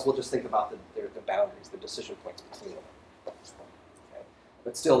themselves, we'll just think about the boundaries, the decision points between them. Okay.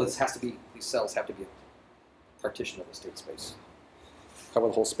 But still, these cells have to be a partition of the state space. Cover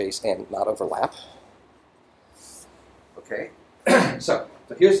the whole space and not overlap. Okay. So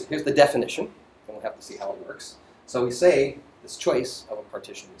here's the definition, and we'll have to see how it works. So we say this choice of a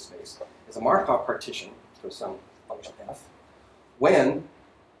partition in space is a Markov partition for some function f when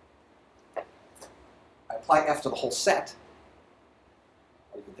I apply f to the whole set,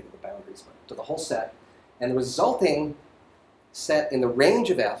 or you can think of the boundaries, but to the whole set, and the resulting set in the range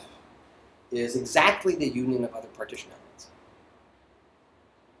of f is exactly the union of other partition elements.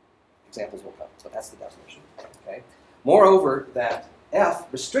 Examples will come, but that's the definition. Okay. Moreover, that f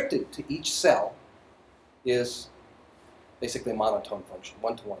restricted to each cell is basically a monotone function,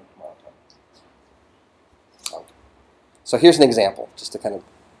 one-to-one monotone. So here's an example, just to kind of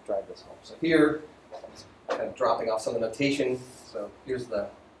drive this home. So here, I'm kind of dropping off some of the notation. So here's the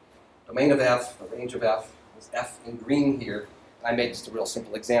domain of f, the range of f. There's f in green here. I made just a real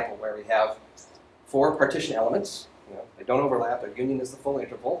simple example where we have 4 partition elements. They don't overlap. Their union is the full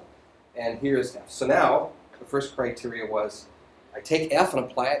interval. And here is f. So now, the first criteria was I take F and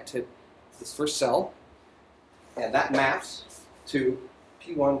apply it to this first cell, and that maps to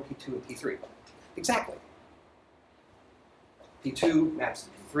P1, P2, and P3. Exactly. P2 maps to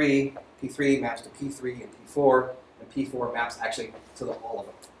P3, P3 maps to P3 and P4, and P4 maps actually to all of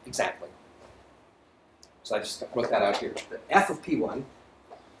them. Exactly. So I just wrote that out here. The F of P1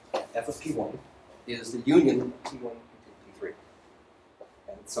 is the union of P1, P2, P3,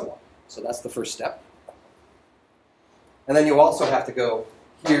 and so on. So that's the first step. And then you also have to go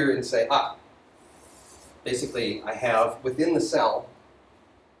here and say, basically I have, within the cell,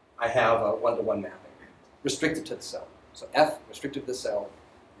 I have a one-to-one mapping, restricted to the cell. So F, restricted to the cell,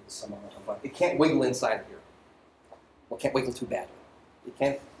 is some amount. It can't wiggle inside of here. Well, it can't wiggle too badly. It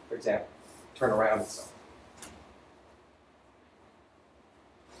can't, for example, turn around and so on.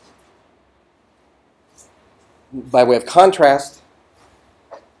 By way of contrast,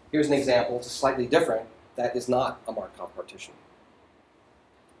 here's an example, it's slightly different, that is not a Markov partition.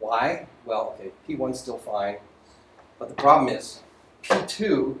 Why? Well, okay, P1's still fine, but the problem is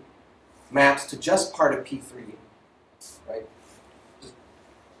P2 maps to just part of P3, right?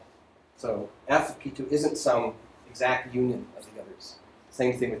 So F of P2 isn't some exact union of the others.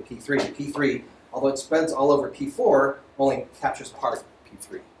 Same thing with P3. P3, although it spreads all over P4, only captures part of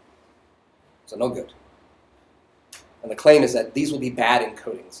P3. So no good. And the claim is that these will be bad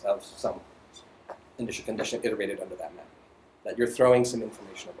encodings of some initial condition iterated under that map, that you're throwing some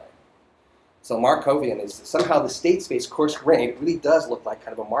information away. So Markovian is somehow the state space coarse-grained. It really does look like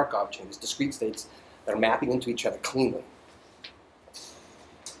kind of a Markov chain, these discrete states that are mapping into each other cleanly.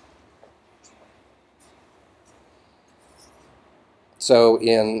 So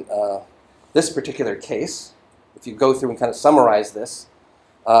in this particular case, if you go through and kind of summarize this,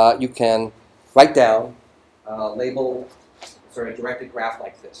 you can write down label sort of directed graph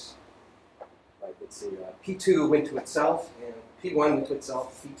like this. Right, let's see, P2 went to itself, and P1 went to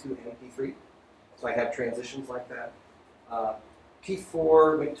itself, P2 and P3. So I have transitions like that.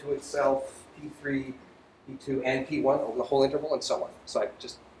 P4 went to itself, P3, P2, and P1 over the whole interval, and so on. So I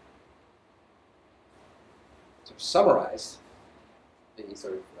just sort of summarized the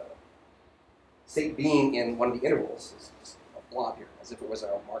sort of state being in one of the intervals is just a blob here, as if it was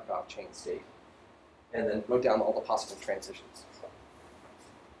a Markov chain state, and then wrote down all the possible transitions.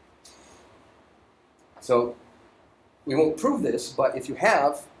 So we won't prove this, but if you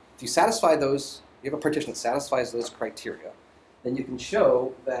satisfy those, you have a partition that satisfies those criteria, then you can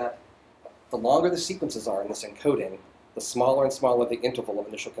show that the longer the sequences are in this encoding, the smaller and smaller the interval of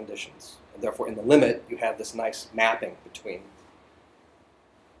initial conditions. And therefore, in the limit, you have this nice mapping between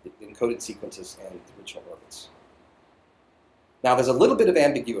the encoded sequences and the original orbits. Now, there's a little bit of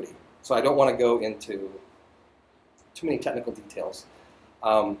ambiguity, so I don't want to go into too many technical details.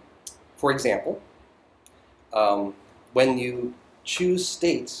 For example, when you choose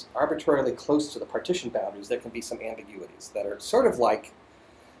states arbitrarily close to the partition boundaries, there can be some ambiguities that are sort of like,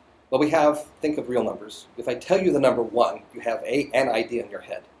 well, think of real numbers. If I tell you the number 1, you have an idea in your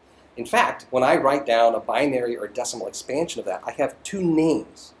head. In fact, when I write down a binary or decimal expansion of that, I have 2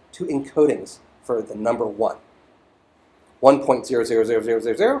 names, 2 encodings for the number 1.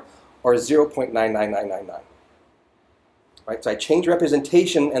 1.00000 or 0.99999. Right? So I change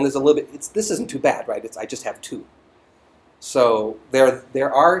representation, and there's a little bit, this isn't too bad, right? I just have 2. So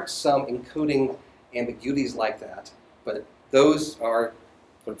there are some encoding ambiguities like that, but those are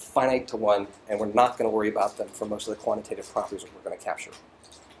sort of finite to 1, and we're not going to worry about them for most of the quantitative properties that we're going to capture.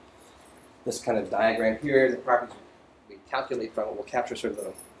 This kind of diagram here, the properties we calculate from it will capture sort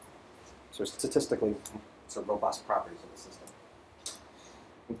of the statistically sort of robust properties of the system.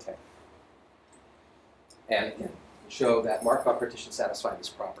 Okay. And again, show that Markov partitions satisfy this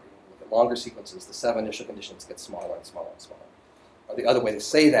property. With the longer sequences, the 7 initial conditions get smaller and smaller and smaller. Or the other way to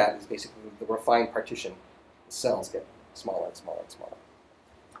say that is basically the refined partition, the cells get smaller and smaller and smaller.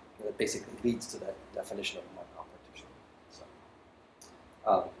 And it basically leads to that definition of a Markov partition.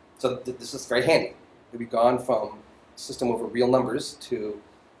 So this is very handy. We've gone from a system over real numbers to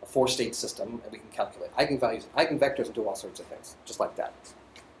a 4-state system, and we can calculate eigenvalues, eigenvectors, and do all sorts of things, just like that.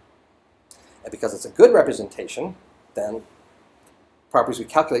 And because it's a good representation, then properties we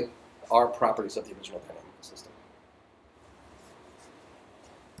calculate are properties of the original dynamical system.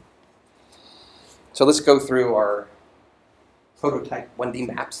 So let's go through our prototype 1D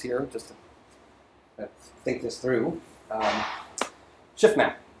maps here, just to think this through. Shift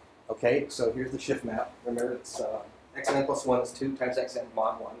map. Okay, so here's the shift map. Remember, it's xn plus 1 is 2 times xn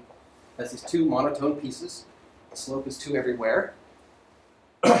mod 1. That's these 2 monotone pieces. The slope is 2 everywhere.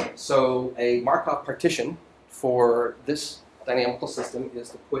 So a Markov partition for this dynamical system is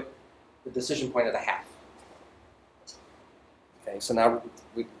to put the decision point at 1/2. Okay, so now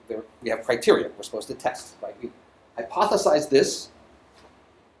we have criteria we're supposed to test. Right? We hypothesize this,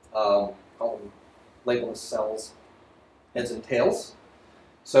 call them label as cells, heads and tails.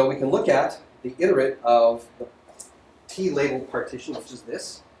 So we can look at the iterate of the t-labeled partition, which is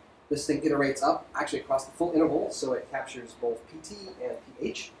this. This thing iterates up, actually across the full interval, so it captures both pt and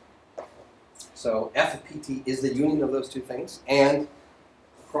ph. So f of pt is the union of those two things, and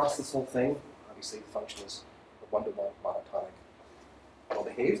across this whole thing, obviously the function is one-to-one monotonic,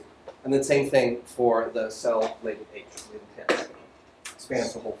 well-behaved. And then same thing for the cell labeled h, labeled head.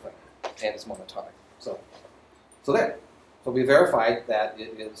 Spans the whole thing, and it's monotonic. So there. So we verified that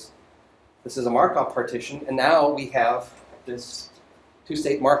this is a Markov partition, and now we have this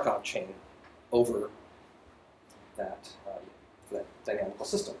two-state Markov chain over that dynamical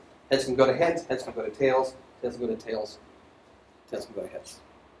system. Heads can go to heads, heads can go to tails, tails can go to tails, tails can go to heads.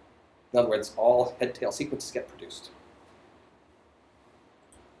 In other words, all head-tail sequences get produced.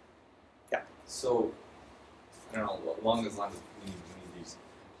 Yeah. So, I don't know, along those lines, we need these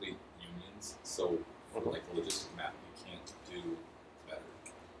complete unions. So, for like the logistic map, you can't do better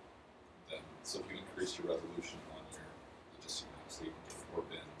than, so if you increase your resolution on your logistic map, so you can do 4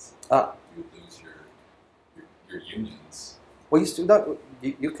 bins, you would lose your unions. Well,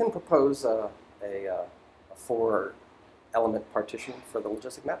 you can propose a 4-element partition for the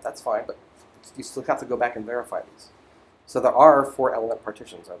logistic map. That's fine, but you still have to go back and verify these. So there are 4-element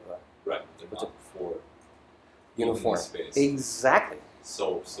partitions of the Right, they're not for uniform space. Exactly.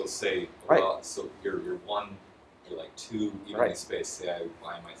 So say, Right. well, so you're like 2 evenly spaced. Say I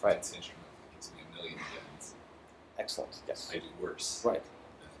buy my fancy instrument that gives me 1 million bins. Excellent. Yes. I do worse. Right.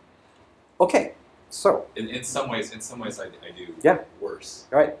 Okay. So. In some ways, I do worse.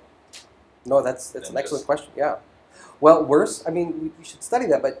 Right. No, that's an Than excellent just- question. Yeah. Well, worse. I mean, we should study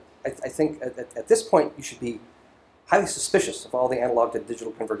that, but I think at this point you should be highly suspicious of all the analog to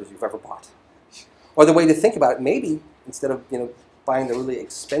digital converters you've ever bought. Or the way to think about it, maybe instead of buying the really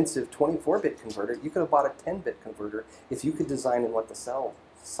expensive 24-bit converter, you could have bought a 10-bit converter if you could design in what the cell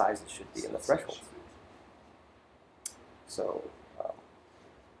sizes should be in the thresholds. So,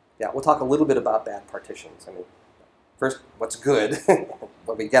 yeah, we'll talk a little bit about bad partitions. I mean, first, what's good,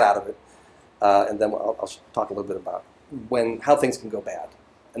 what we get out of it, and then I'll talk a little bit about how things can go bad.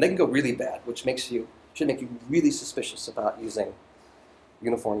 And they can go really bad, which should make you really suspicious about using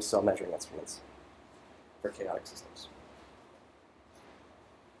uniform cell measuring instruments for chaotic systems.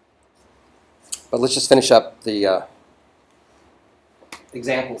 But let's just finish up the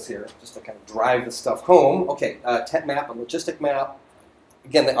examples here, just to kind of drive this stuff home. Okay, tent map and logistic map.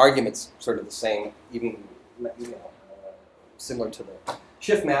 Again, the argument's sort of the same, even similar to the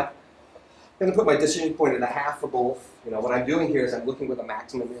shift map. I'm going to put my decision point at a half for both. What I'm doing here is I'm looking where the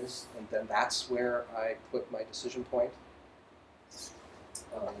maximum is, and then that's where I put my decision point.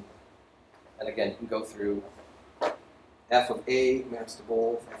 And again, you can go through f of A maps to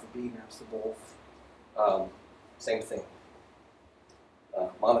both, f of B maps to both. Same thing.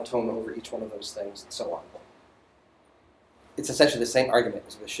 Monotone over each one of those things, and so on. It's essentially the same argument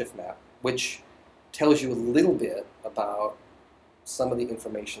as the shift map, which tells you a little bit about some of the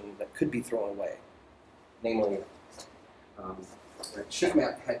information that could be thrown away. Namely, shift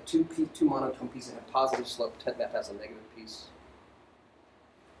map had two monotone pieces, had positive slope. Tent map has a negative piece.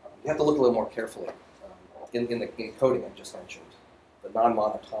 You have to look a little more carefully in the encoding I just mentioned. The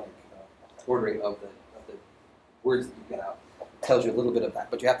non-monotonic ordering of the words that you get out tells you a little bit of that,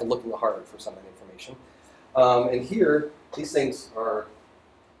 but you have to look a little harder for some of that information. And here, these things are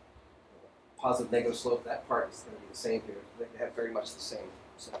positive, negative slope. That part is going to be the same here. They have very much the same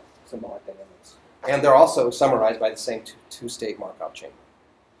symbolic dynamics. And they're also summarized by the same two-state Markov chain.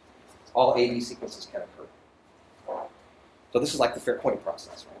 All AD sequences can occur. So this is like the fair coin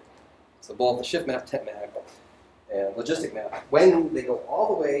process, right? So both the shift map, tent map, and logistic map, when they go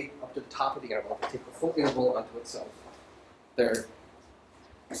all the way up to the top of the interval, they take the full interval onto itself. They're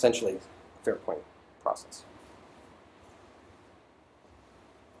essentially a fair coin process.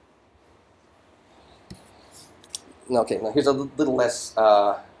 Okay, now here's a little less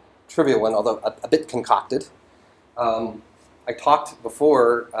trivial one, although a bit concocted. I talked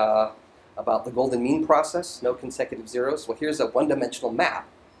before about the golden mean process, no consecutive zeros. Well, here's a one-dimensional map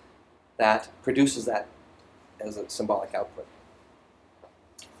that produces that as a symbolic output.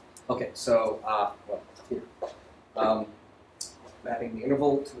 Okay, so here. Mapping the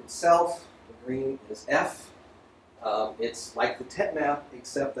interval to itself, the green is F. It's like the tent map,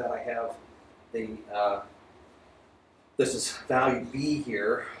 except that I have the this is value B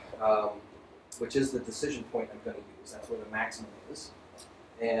here, which is the decision point I'm going to use. That's where the maximum is.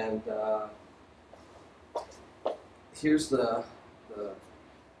 And here's the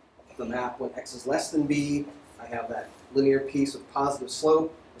map when x is less than b. I have that linear piece with positive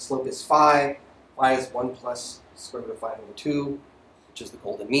slope. The slope is phi. Phi is 1 plus square root of 5 over 2, which is the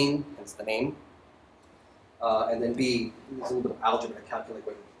golden mean, hence the name. And then b is a little bit of algebra to calculate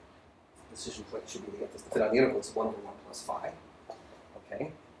what the decision point should be to get this to fit on the interval. It's 1 over 1 plus phi. Okay,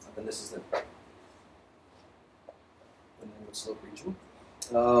 and then this is the neighborhood slope region.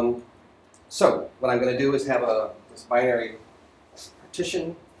 So what I'm going to do is have this binary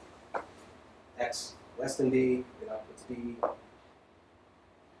partition, x less than b, it outputs b,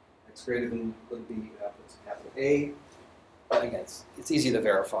 x greater than b, it outputs capital A. But again, it's easy to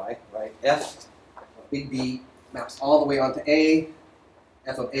verify, right? F of big B maps all the way onto A,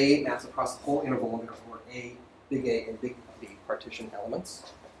 f of A maps across the whole interval, and therefore A, and big B partition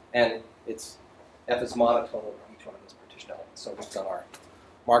elements. And it's F is monotone over each one of those partition elements. So we've done our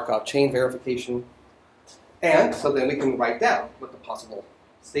Markov chain verification. And so then we can write down what the possible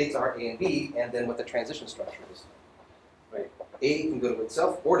states are, A and B, and then what the transition structure is. Right? A can go to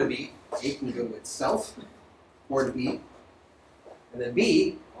itself or to B. A can go to itself or to B. And then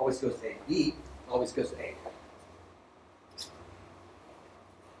B always goes to A. B always goes to A.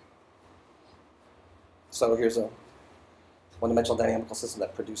 So here's a one-dimensional dynamical system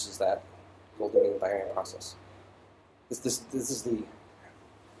that produces that golden mean binary process. This is the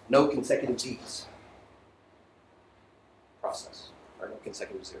no consecutive B's process, or no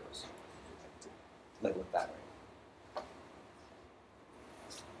consecutive zeros. Label it that way.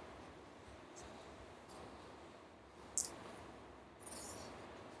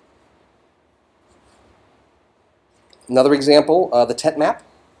 Another example, the tent map.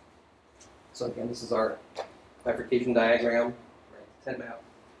 So again, this is our bifurcation diagram, right? Tent map.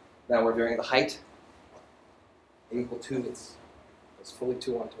 Now we're varying the height. A equal 2, it's fully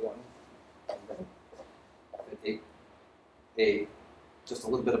 2 onto 1. And then a just a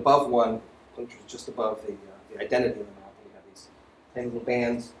little bit above 1, which is just above the identity of the map. We have these 10 little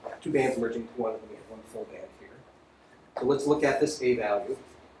bands, 2 bands merging to 1, and then we have 1 full band here. So let's look at this A value.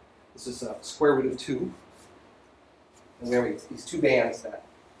 This is square root of 2. And there we have these 2 bands that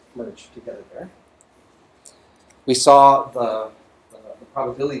merge together there. We saw the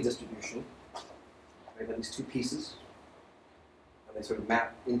probability distribution. We have these 2 pieces, and they sort of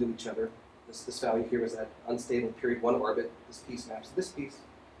map into each other. This value here is that unstable period 1 orbit. This piece maps to this piece.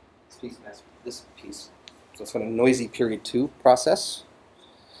 This piece maps to this piece. So it's kind of a noisy period 2 process.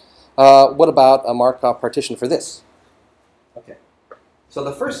 What about a Markov partition for this? Okay. So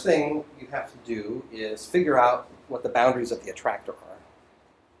the first thing you have to do is figure out what the boundaries of the attractor are.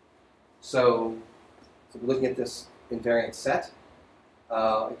 So we're looking at this invariant set.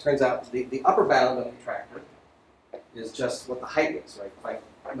 It turns out the upper bound of the attractor is just what the height is, right?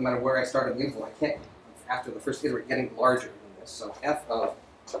 No matter where I start in the interval, I can't, after the first iterate, getting larger than this. So f of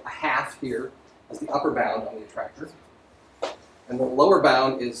a half here is the upper bound on the attractor. And the lower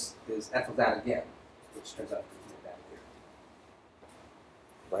bound is f of that again, which turns out to be that here.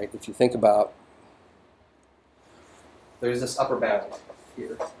 Right? If you think about, there's this upper bound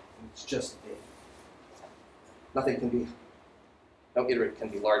here, and it's just a, nothing can be, no iterate can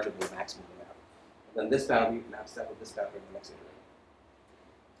be larger than the maximum of the map. And then this boundary maps that with this boundary in the next iterate.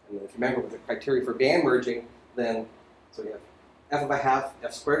 And then if you remember with the criteria for band merging, then, so you have f of a half,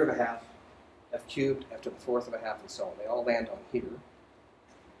 f squared of a half, f cubed, f to the 4th of a half, and so on. They all land on here.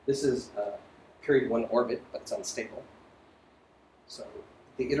 This is period 1 orbit, but it's unstable. So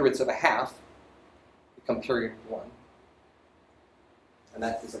the iterates of a half become period 1. And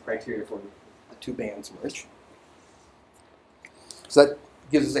that is the criteria for the 2 bands merge. So that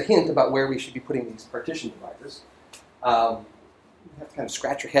gives us a hint about where we should be putting these partition dividers. You have to kind of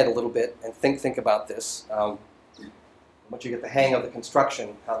scratch your head a little bit and think about this. Once you get the hang of the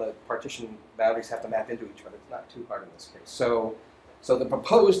construction, how the partition boundaries have to map into each other, it's not too hard in this case. So the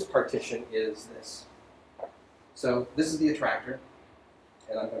proposed partition is this. So this is the attractor,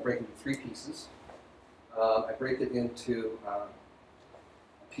 and I'm going to break it into 3 pieces. I break it into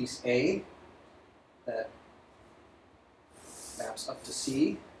piece A that maps up to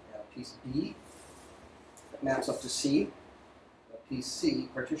C, piece B that maps up to C, piece C,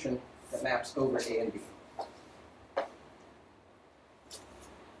 partition that maps over A and B.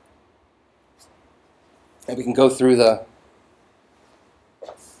 And we can go through the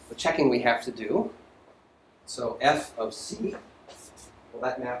checking we have to do. So f of C, well,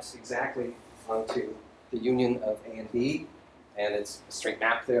 that maps exactly onto the union of A and B, and it's a straight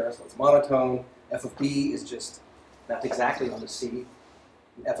map there, so it's monotone. F of B is just mapped exactly onto C,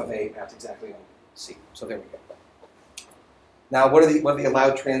 and f of A maps exactly on C. So there we go. Now, what are the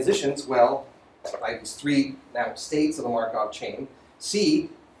allowed transitions? Well, So I have these three now states of the Markov chain. C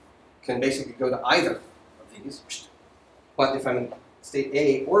can basically go to either of these, but if I'm in state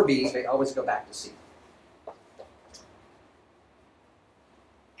A or B, they always go back to C.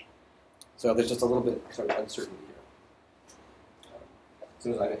 So there's just a little bit sort of uncertainty here. As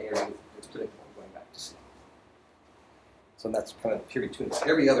soon as I'm in A or B, it's predictable I'm going back to C. So that's kind of the period tuning.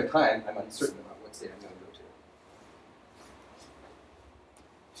 Every other time, I'm uncertain about what state I'm going to go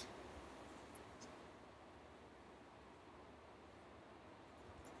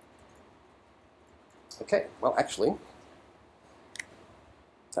to. Okay, well, actually,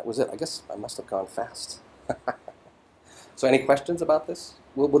 that was it. I guess I must have gone fast. So any questions about this?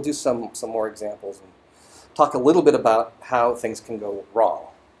 We'll do some more examples and talk a little bit about how things can go wrong.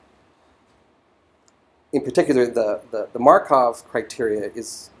 In particular, the Markov criteria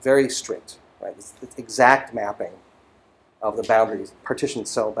is very strict, right? It's exact mapping of the boundaries, partitioned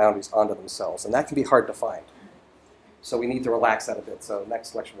cell boundaries onto themselves, and that can be hard to find. So we need to relax that a bit. So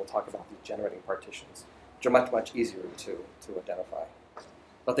next lecture we'll talk about these generating partitions, which are much, much easier to identify.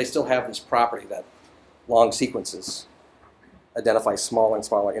 But they still have this property that long sequences identify smaller and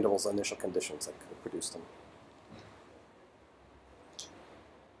smaller intervals of initial conditions that could produce them.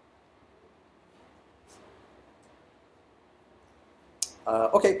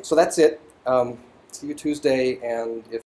 Okay, so that's it. See you Tuesday, and if